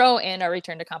throw and our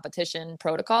return to competition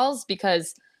protocols,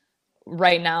 because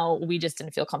right now we just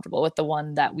didn't feel comfortable with the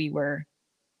one that we were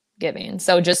giving.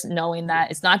 So just knowing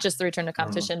that it's not just the return to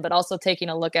competition, but also taking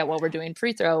a look at what we're doing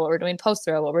pre-throw, what we're doing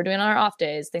post-throw, what we're doing on our off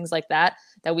days, things like that,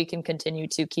 that we can continue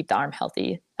to keep the arm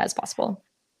healthy as possible.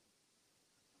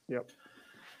 Yep.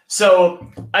 So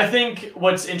I think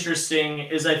what's interesting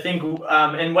is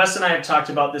and Wes and I have talked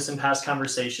about this in past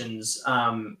conversations,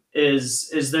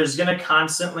 is there's going to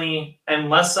constantly,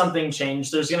 unless something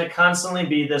changed, there's going to constantly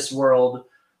be this world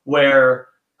where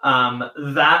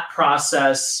that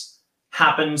process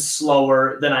happens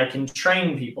slower than I can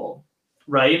train people,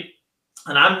 right?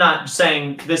 And I'm not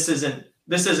saying this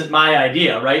isn't my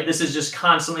idea, right? This is just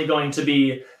constantly going to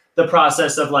be the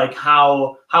process of like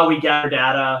how we gather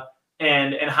data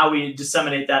and how we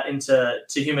disseminate that into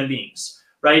human beings,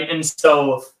 right? And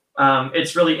so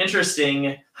it's really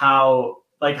interesting how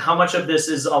much of this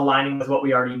is aligning with what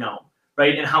we already know,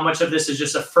 right? And how much of this is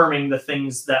just affirming the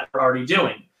things that we're already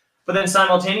doing. But then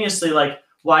simultaneously, like,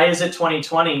 why is it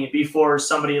 2020 before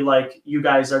somebody like you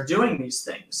guys are doing these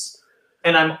things?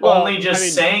 And I'm only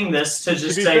just saying this to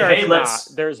just say, hey,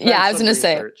 let's. I was gonna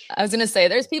say,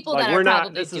 there's people that are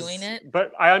probably doing it.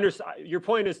 But I understand your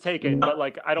point is taken. But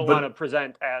like, I don't want to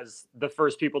present as the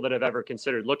first people that have ever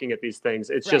considered looking at these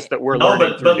things. It's just that we're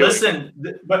learning. But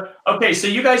listen, okay. So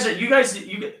you guys,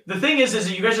 the thing is that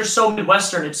you guys are so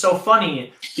Midwestern. It's so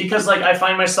funny because like I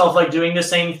find myself like doing the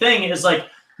same thing. Is like,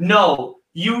 no,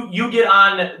 you get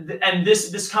on and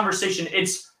this conversation.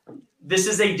 This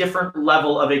is a different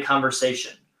level of a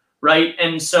conversation, right?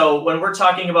 And so when we're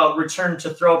talking about return to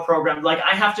throw program, like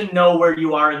I have to know where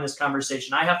you are in this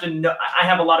conversation. I have to know, I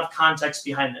have a lot of context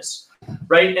behind this,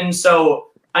 right? And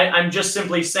so I'm just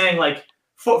simply saying like,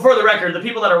 for the record, the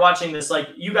people that are watching this, like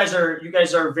you guys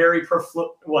are very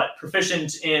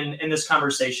proficient in this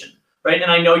conversation, right?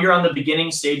 And I know you're on the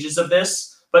beginning stages of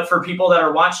this, but for people that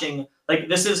are watching, like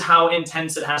this is how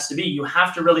intense it has to be. You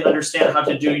have to really understand how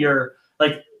to do your,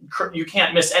 like, you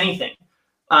can't miss anything.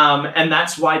 And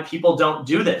that's why people don't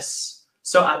do this.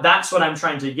 So that's what I'm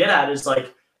trying to get at is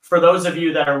like, for those of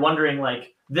you that are wondering,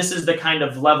 like, this is the kind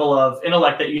of level of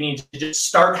intellect that you need to just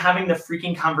start having the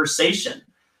freaking conversation.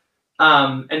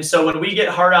 And so when we get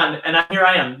hard on, and here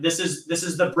I am, this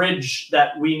is the bridge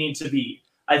that we need to be,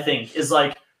 I think, is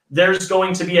like, there's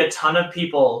going to be a ton of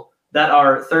people that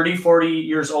are 30, 40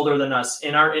 years older than us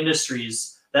in our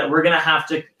industries that we're going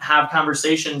to have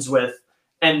conversations with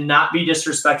and not be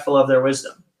disrespectful of their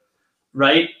wisdom,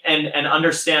 right? And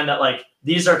understand that like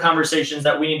these are conversations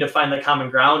that we need to find the common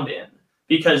ground in,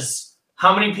 because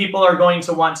how many people are going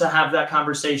to want to have that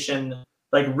conversation?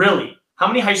 Like really, how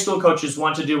many high school coaches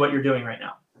want to do what you're doing right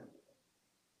now?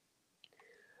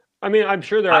 I mean, I'm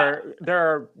sure I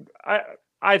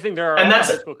think there are high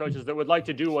school coaches that would like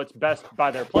to do what's best by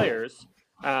their players.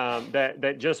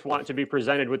 That just want to be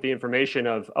presented with the information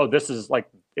of, oh, this is like,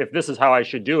 if this is how I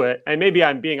should do it. And maybe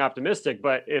I'm being optimistic,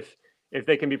 but if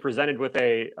they can be presented with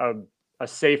a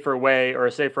safer way or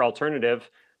a safer alternative,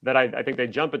 that I think they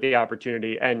jump at the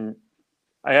opportunity. And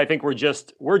I think we're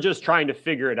just trying to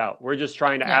figure it out. We're just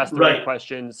trying to ask the right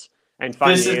questions and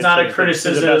find this is not a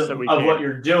criticism of what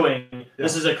you're doing. Yeah.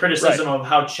 This is a criticism of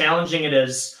how challenging it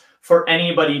is for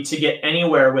anybody to get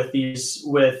anywhere with these,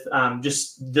 with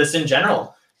just this in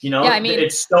general. You know, I mean,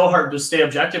 it's so hard to stay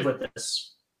objective with this.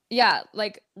 Yeah.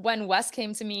 Like when Wes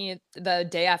came to me the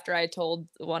day after I told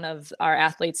one of our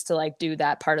athletes to like do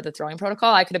that part of the throwing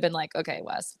protocol, I could have been like, okay,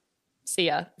 Wes, see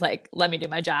ya. Like, let me do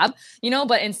my job, you know,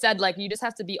 but instead, like, you just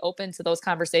have to be open to those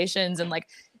conversations and like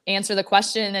answer the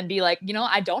question and be like, you know,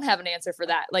 I don't have an answer for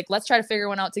that. Like, let's try to figure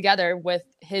one out together with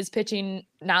his pitching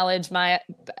knowledge, my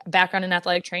background in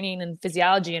athletic training and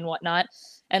physiology and whatnot.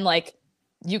 And like,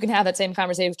 you can have that same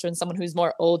conversation with someone who's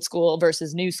more old school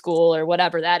versus new school or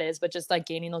whatever that is, but just like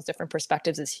gaining those different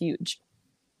perspectives is huge.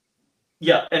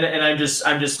 Yeah. And I'm just,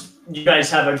 you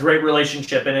guys have a great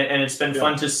relationship and it's been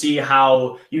fun to see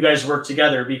how you guys work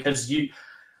together, because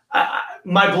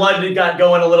my blood got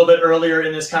going a little bit earlier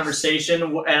in this conversation.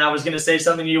 And I was going to say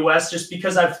something to you, Wes, just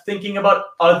because I'm thinking about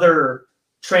other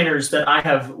trainers that I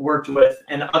have worked with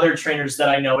and other trainers that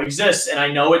I know exist. And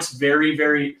I know it's very,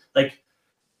 very like,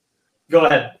 go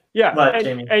ahead. Yeah.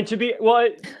 And to be, well,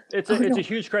 it's a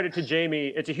huge credit to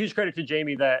Jamie. It's a huge credit to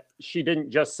Jamie that she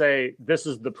didn't just say, this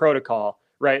is the protocol,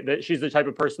 right? That she's the type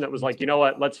of person that was like, you know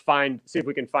what, let's see if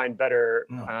we can find better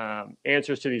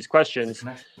answers to these questions.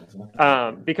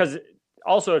 Because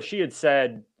also if she had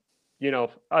said,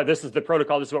 this is the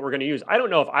protocol, this is what we're going to use. I don't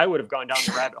know if I would have gone down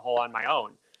the rabbit hole on my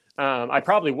own. I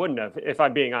probably wouldn't have, if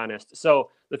I'm being honest. So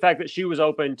the fact that she was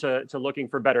open to looking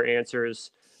for better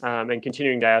answers and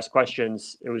continuing to ask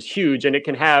questions, it was huge. And it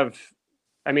can have,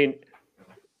 I mean,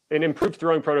 an improved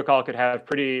throwing protocol could have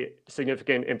pretty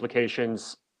significant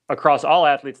implications across all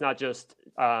athletes, not just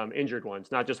injured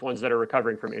ones, not just ones that are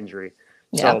recovering from injury.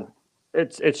 Yeah. So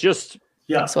it's just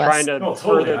trying to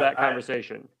further that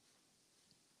conversation.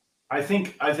 I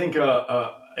think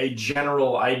a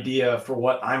general idea for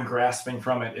what I'm grasping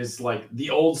from it is like the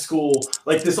old school,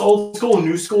 like this old school,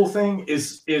 new school thing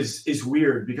is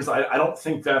weird because I don't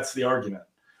think that's the argument.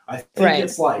 I think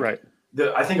it's like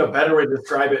I think a better way to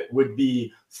describe it would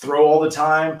be throw all the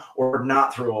time or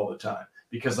not throw all the time.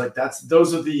 Because like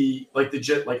those are the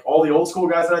all the old school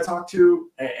guys that I talk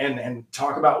to and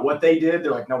talk about what they did.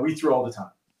 They're like, no, we threw all the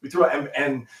time. We threw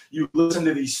and you listen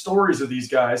to these stories of these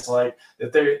guys like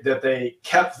that they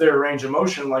kept their range of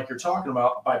motion like you're talking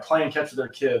about by playing catch with their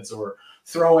kids or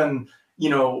throwing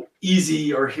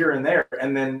easy or here and there,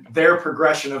 and then their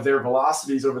progression of their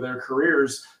velocities over their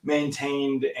careers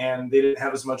maintained, and they didn't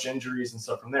have as much injuries and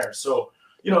stuff from there. So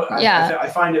I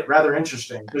find it rather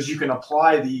interesting because you can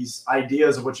apply these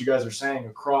ideas of what you guys are saying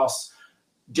across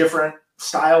different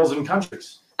styles and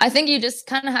countries. I think you just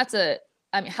kind of have to,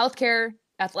 healthcare,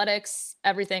 athletics,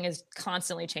 everything is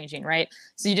constantly changing, right?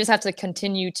 So you just have to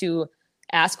continue to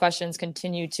ask questions,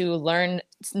 continue to learn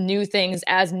new things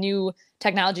as new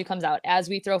technology comes out, as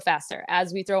we throw faster,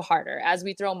 as we throw harder, as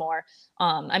we throw more.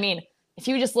 If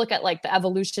you just look at like the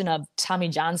evolution of Tommy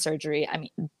John surgery,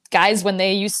 guys, when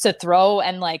they used to throw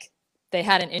and like they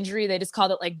had an injury, they just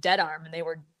called it like dead arm and they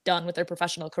were done with their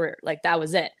professional career. Like that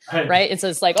was it, right? It's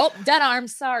just like, oh, dead arm,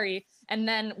 sorry. And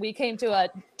then we came to a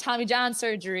Tommy John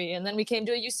surgery and then we came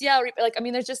to a UCL.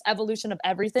 There's just evolution of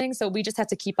everything. So we just have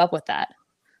to keep up with that.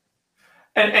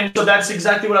 And so that's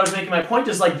exactly what I was making. My point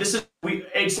is like,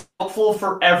 it's helpful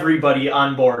for everybody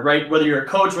on board, right? Whether you're a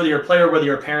coach, whether you're a player, whether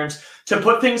you're a parent, to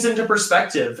put things into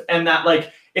perspective. And that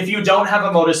like, if you don't have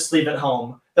a Motus sleeve at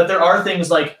home, that there are things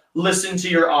like listen to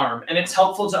your arm. And it's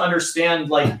helpful to understand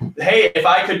like, hey, if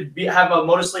I could have a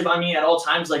Motus sleeve on me at all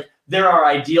times, like there are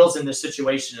ideals in this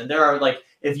situation. And there are like,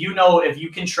 if you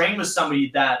can train with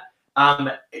somebody that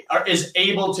is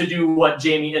able to do what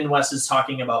Jamie and Wes is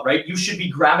talking about, right? You should be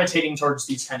gravitating towards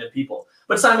these kind of people.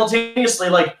 But simultaneously,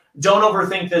 like, don't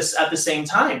overthink this at the same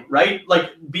time, right?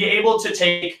 Like, be able to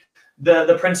take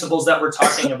the principles that we're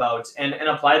talking about and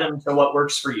apply them to what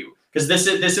works for you. Because this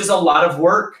is a lot of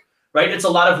work, right? It's a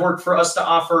lot of work for us to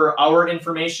offer our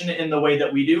information in the way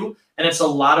that we do. And it's a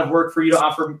lot of work for you to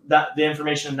offer the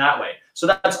information in that way. So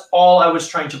that's all I was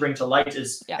trying to bring to light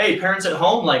is, hey, parents at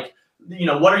home, like,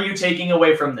 what are you taking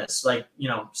away from this? Like,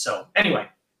 so anyway.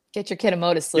 Get your kid a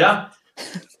Motus sleeve. Yeah.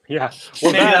 Yeah.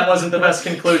 Well, maybe that wasn't the best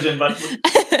conclusion, but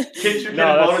get your kid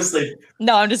a Motus sleeve.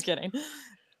 No, I'm just kidding.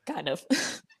 Kind of.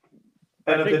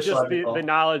 I think just the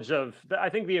knowledge of, I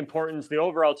think the importance, the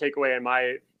overall takeaway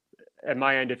at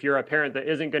my end, if you're a parent that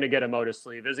isn't going to get a Motus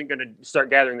sleeve, isn't going to start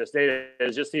gathering this data,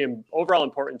 is just the overall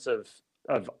importance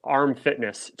of arm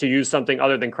fitness to use something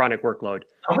other than chronic workload.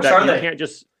 How much are they? Can't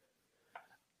just,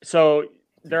 so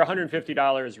they're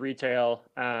 $150 retail,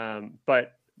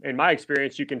 but in my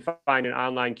experience, you can find an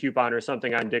online coupon or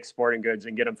something on Dick's Sporting Goods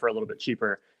and get them for a little bit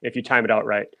cheaper if you time it out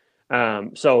right.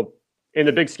 So in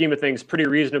the big scheme of things, pretty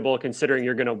reasonable considering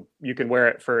you can wear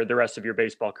it for the rest of your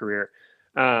baseball career.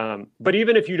 But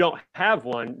even if you don't have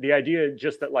one, the idea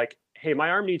just that like, hey, my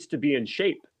arm needs to be in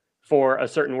shape for a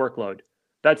certain workload.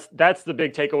 That's the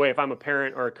big takeaway if I'm a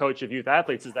parent or a coach of youth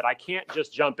athletes, is that I can't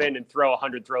just jump in and throw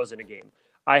 100 throws in a game.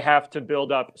 I have to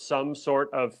build up some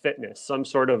sort of fitness, some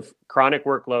sort of chronic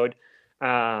workload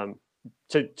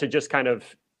to just kind of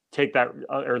take that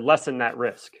or lessen that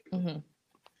risk. Mm-hmm.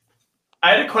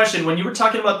 I had a question. When you were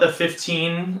talking about the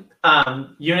 15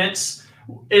 units,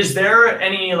 is there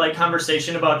any like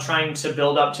conversation about trying to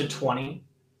build up to 20?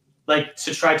 Like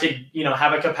to try to,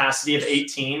 have a capacity of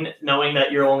 18, knowing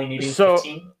that you're only needing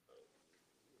 15?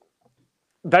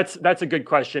 That's a good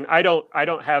question. I don't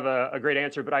have a great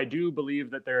answer, but I do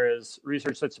believe that there is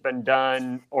research that's been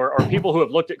done or people who have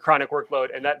looked at chronic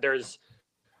workload, and that there's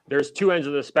two ends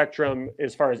of the spectrum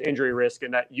as far as injury risk,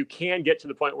 and that you can get to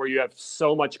the point where you have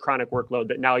so much chronic workload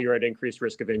that now you're at increased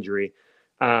risk of injury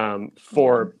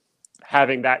for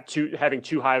having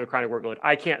too high of a chronic workload.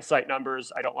 I can't cite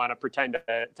numbers. I don't want to pretend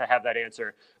to have that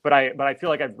answer, but I feel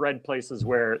like I've read places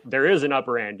where there is an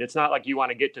upper end. It's not like you want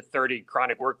to get to 30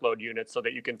 chronic workload units so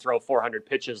that you can throw 400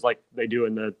 pitches like they do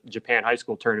in the Japan high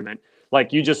school tournament.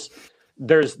 Like you just,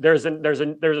 there's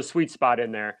a sweet spot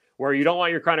in there where you don't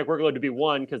want your chronic workload to be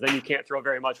 1 because then you can't throw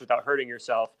very much without hurting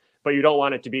yourself, but you don't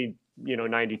want it to be,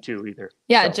 92 either.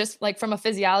 Yeah, So, just like from a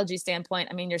physiology standpoint,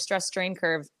 I mean, your stress strain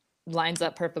curve lines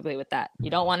up perfectly with that.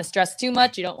 You don't want to stress too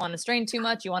much. You don't want to strain too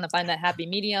much. You want to find that happy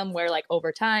medium where like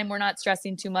over time, we're not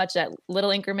stressing too much at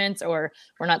little increments, or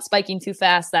we're not spiking too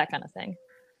fast, that kind of thing.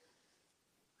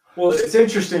 Well, it's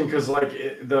interesting because like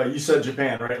you said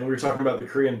Japan, right? And we were talking about the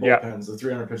Korean bullpens, the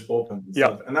 300 pitch bullpens and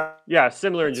stuff. And that,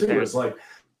 similar in Japan. It's like,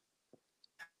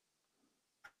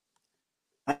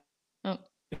 I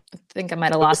think I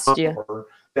might have lost you.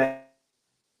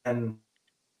 And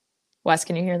Wes,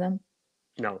 can you hear them?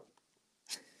 No.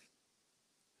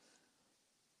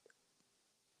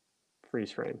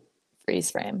 Freeze frame.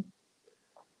 Freeze frame.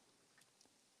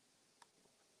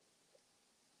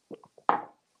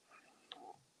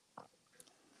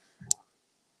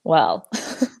 Well,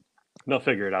 They'll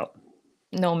figure it out.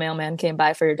 No mailman came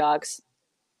by for your dogs.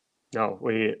 No,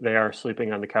 they are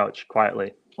sleeping on the couch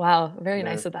quietly. Wow, very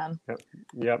nice of them.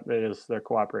 Yep, it is. They're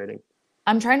cooperating.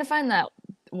 I'm trying to find that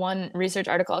one research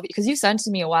article because you sent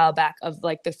to me a while back of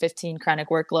like the 15 chronic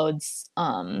workloads.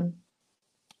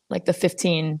 Like the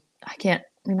 15. I can't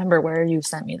remember where you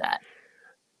sent me that.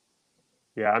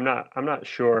 Yeah, I'm not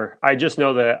sure. I just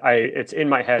know that it's in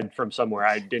my head from somewhere.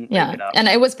 I didn't make it up. And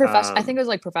it was professional. I think it was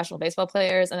like professional baseball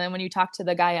players. And then when you talked to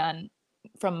the guy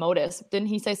from Modus, didn't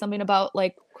he say something about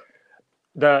like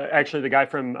the guy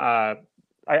from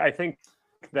I think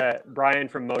that Brian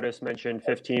from Modus mentioned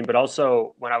 15, but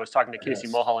also when I was talking to Casey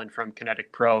Mulholland from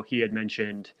Kinetic Pro, he had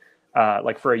mentioned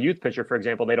like for a youth pitcher, for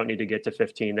example, they don't need to get to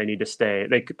 15. They need to stay.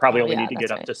 They could probably only need to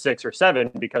get up to 6 or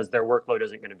 7 because their workload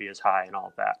isn't going to be as high and all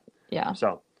of that. Yeah.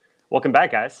 So welcome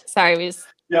back, guys. Sorry.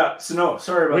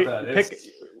 Sorry about that.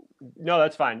 No,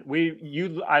 that's fine.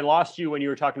 I lost you when you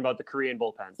were talking about the Korean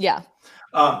bullpens. Yeah.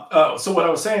 So what I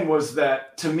was saying was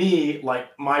that to me, like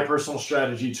my personal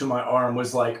strategy to my arm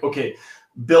was like, okay,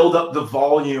 build up the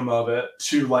volume of it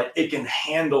to like, it can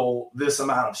handle this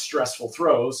amount of stressful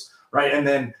throws. Right. And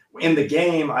then in the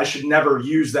game, I should never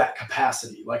use that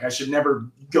capacity. Like I should never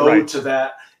go to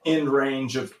that end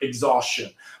range of exhaustion,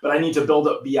 but I need to build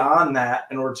up beyond that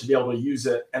in order to be able to use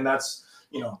it. And that's,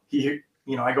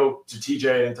 I go to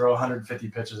TJ and throw 150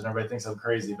 pitches and everybody thinks I'm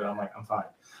crazy, but I'm like, I'm fine.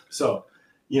 So,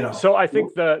 So I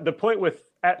think the point with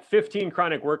at 15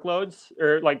 chronic workloads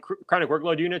or like chronic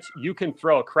workload units, you can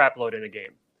throw a crap load in a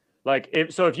game. Like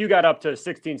if you got up to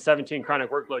 16, 17 chronic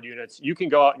workload units, you can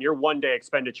go out and your 1 day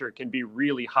expenditure can be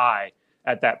really high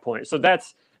at that point. So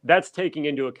that's taking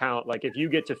into account, like if you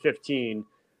get to 15,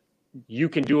 you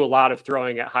can do a lot of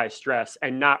throwing at high stress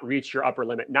and not reach your upper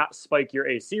limit, not spike your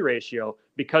AC ratio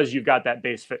because you've got that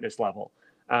base fitness level.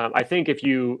 I think if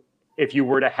you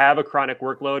were to have a chronic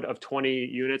workload of 20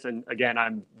 units, and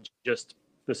again,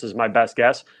 this is my best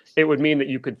guess, it would mean that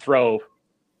you could throw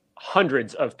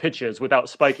hundreds of pitches without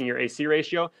spiking your AC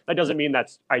ratio. That doesn't mean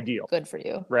that's ideal. Good for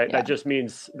you. Right. Yeah. That just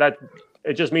means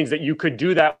that you could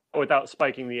do that without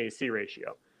spiking the AC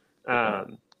ratio.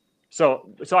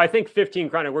 So I think 15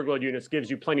 chronic workload units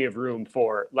gives you plenty of room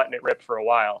for letting it rip for a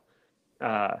while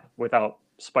without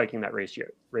spiking that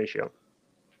ratio.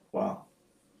 Wow.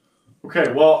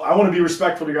 Okay. Well, I want to be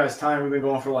respectful to you guys' time. We've been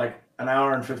going for like an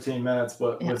hour and 15 minutes,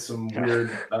 but with some weird,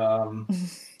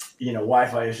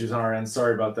 Wi-Fi issues on our end.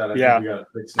 Sorry about that. I think we got it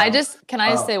fixed now. Can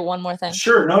I just say one more thing?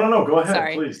 Sure. No. Go ahead,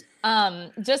 Sorry. Please.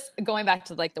 Just going back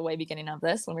to like the way beginning of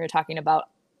this, when we were talking about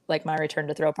like my return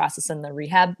to throw process in the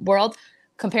rehab world,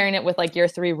 comparing it with like your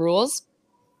 3 rules.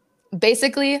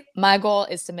 Basically, my goal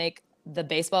is to make the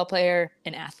baseball player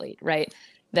an athlete, right?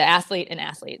 The athlete an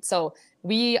athlete. So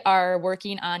we are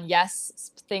working on,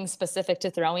 things specific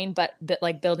to throwing, but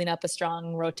like building up a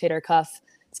strong rotator cuff,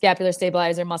 scapular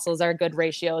stabilizer muscles are good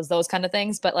ratios, those kind of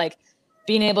things. But like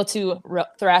being able to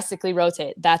thoracically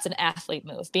rotate, that's an athlete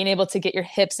move. Being able to get your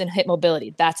hips and hip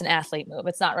mobility, that's an athlete move.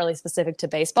 It's not really specific to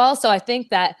baseball. So I think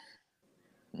that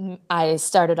I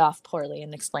started off poorly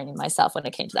in explaining myself when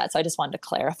it came to that. So I just wanted to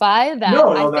clarify that.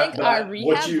 Our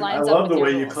rehab lines up with your rules. I love the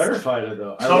way you clarified it,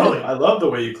 though. I love the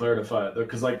way you clarified it, though,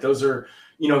 because like those are,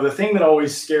 the thing that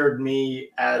always scared me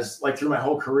as like through my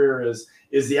whole career is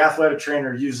the athletic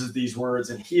trainer uses these words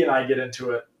and he and I get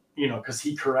into it, because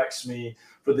he corrects me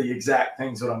for the exact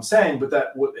things that I'm saying, but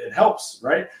it helps,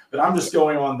 right? But I'm just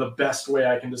going on the best way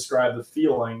I can describe the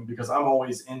feeling because I'm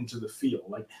always into the feel.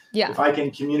 Like if I can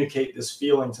communicate this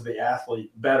feeling to the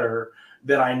athlete better,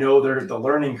 then I know the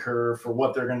learning curve for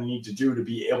what they're going to need to do to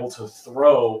be able to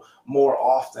throw more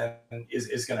often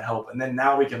is going to help. And then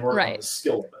now we can work on the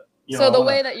skill of it. So the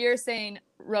way that you're saying,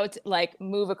 like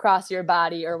move across your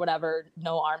body or whatever,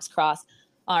 no arms cross,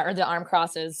 or the arm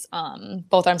crosses,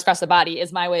 both arms cross the body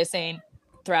is my way of saying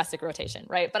thoracic rotation,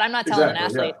 right? But I'm not telling an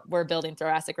Exactly, athlete we're building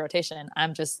thoracic rotation.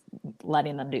 I'm just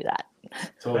letting them do that.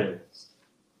 Totally.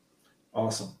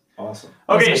 Awesome.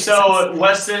 Okay, makes so sense.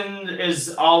 Weston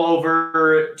is all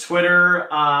over Twitter.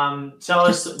 Tell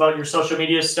us about your social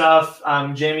media stuff.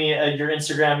 Jamie, your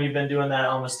Instagram, you've been doing that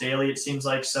almost daily, it seems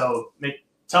like. So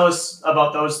tell us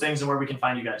about those things and where we can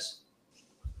find you guys.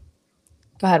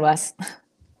 Go ahead, Wes.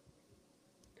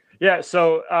 Yeah,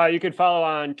 so you can follow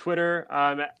on Twitter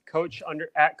at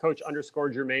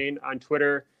Coach_Jermaine on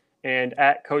Twitter and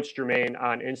at Coach Jermaine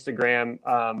on Instagram.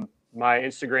 My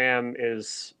Instagram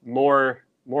is more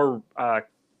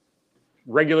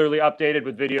regularly updated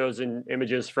with videos and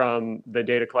images from the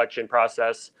data collection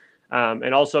process.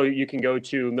 And also you can go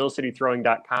to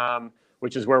millcitythrowing.com,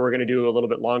 which is where we're going to do a little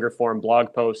bit longer form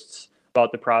blog posts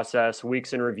about the process,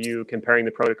 weeks in review, comparing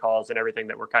the protocols and everything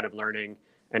that we're kind of learning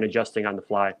and adjusting on the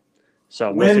fly.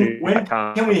 So When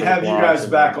can we have you guys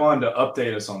back on to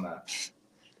update us on that?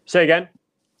 Say again?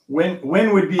 When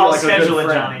would be I'll like a schedule good it,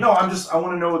 frame? Johnny. No, I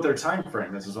want to know what their time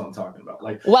frame is what I'm talking about.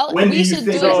 Like, Well, when do we you should think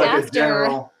do it's it like a after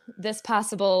general? this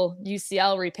possible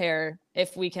UCL repair,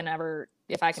 if I can ever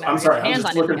I'm sorry, get I'm hands just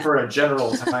on it looking again. for a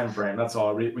general time frame. That's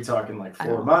all. We talking like I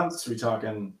 4 know. months? We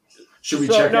talking? Should we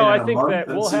So, check no, in I a think month that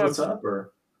and we'll see have- what's up?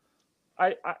 Or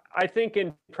I think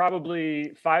in probably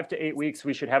 5 to 8 weeks,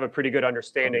 we should have a pretty good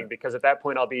understanding, Okay. because at that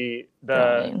point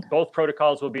Fine. both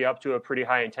protocols will be up to a pretty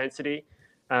high intensity,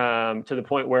 to the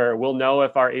point where we'll know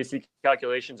if our AC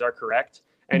calculations are correct.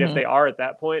 And if Mhm. they are at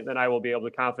that point, then I will be able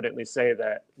to confidently say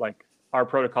that like our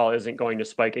protocol isn't going to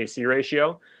spike AC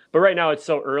ratio. But right now it's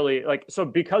so early, so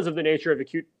because of the nature of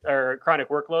acute or chronic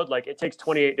workload, like it takes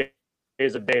 28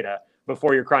 days of data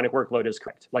before your chronic workload is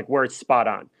correct, like where it's spot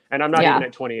on. And I'm not Yeah. even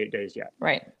at 28 days yet.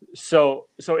 Right. So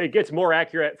it gets more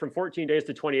accurate from 14 days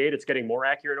to 28. It's getting more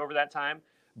accurate over that time,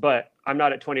 but I'm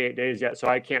not at 28 days yet. So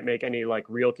I can't make any like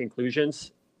real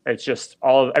conclusions. It's just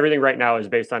everything right now is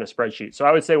based on a spreadsheet. So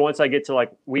I would say once I get to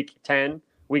like week 10,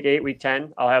 week 8, week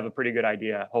 10, I'll have a pretty good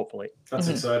idea, hopefully. that's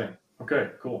Mhm. exciting. Okay,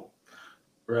 cool.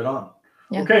 Right on.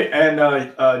 Yeah. Okay,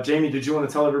 and Jamie, did you want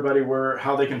to tell everybody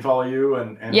how they can follow you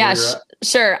and Yeah, where you're at?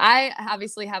 sure. I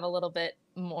obviously have a little bit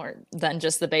more than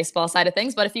just the baseball side of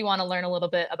things, but if you want to learn a little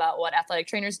bit about what athletic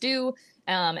trainers do,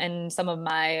 and some of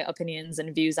my opinions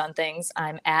and views on things,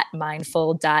 I'm at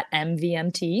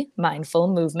mindful.mvmt, mindful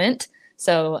movement.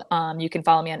 So you can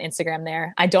follow me on Instagram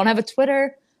there. I don't have a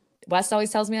Twitter. Wes always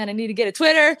tells me I need to get a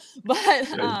Twitter, but that's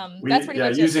pretty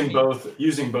much it for me.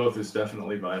 Using both is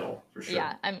definitely vital for sure.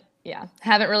 Yeah,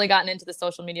 haven't really gotten into the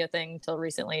social media thing till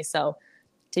recently, so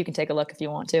you can take a look if you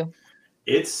want to.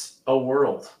 It's a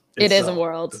world. It is a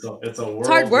world. It's a world. It's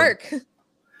hard work.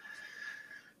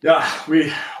 Yeah,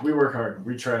 we work hard.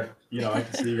 We try. I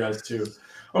can see you guys too.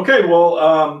 Okay, well,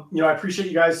 I appreciate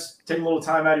you guys taking a little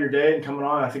time out of your day and coming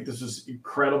on. I think this was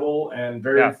incredible and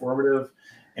very informative,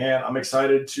 and I'm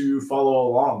excited to follow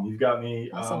along. You've got me.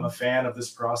 Awesome. I'm a fan of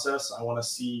this process. I want to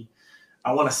see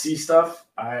stuff.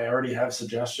 I already have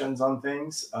suggestions on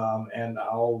things, and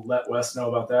I'll let Wes know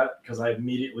about that because I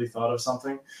immediately thought of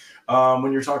something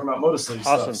when you're talking about Motosleeve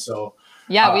Awesome. stuff. So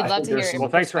Yeah, we'd I love think to hear it. Well,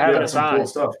 thanks for having us some on. cool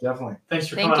stuff, definitely. Thanks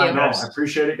for Thank coming you. on, No, guys. I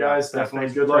appreciate it, guys. Yeah, Definitely.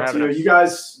 thanks Good for luck to having you. us. You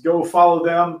guys go follow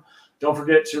them. Don't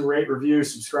forget to rate, review,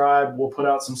 subscribe. We'll put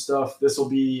out some stuff. This will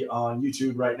be on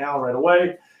YouTube right now, right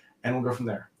away, and we'll go from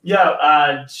there.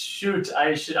 Yeah, shoot. I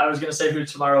was gonna say who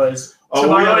tomorrow is. Oh,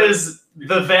 Tomorrow is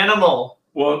the Vanimal.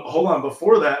 Well, hold on.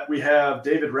 Before that, we have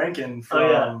David Rankin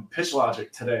from Pitch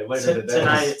Logic today, later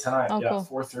today. Tonight, Oh, yeah, cool.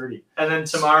 4:30. And then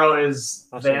tomorrow is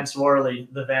Awesome. Vance Worley,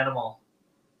 the Vanimal.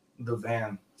 The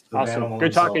van. Awesome. Vanimal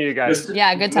Good talking to you guys. Mr.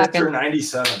 Yeah, good talking. Mr.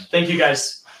 97. Thank you,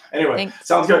 guys. Anyway, Thanks.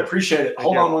 sounds good. Appreciate it. Thank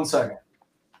Hold you. on one second.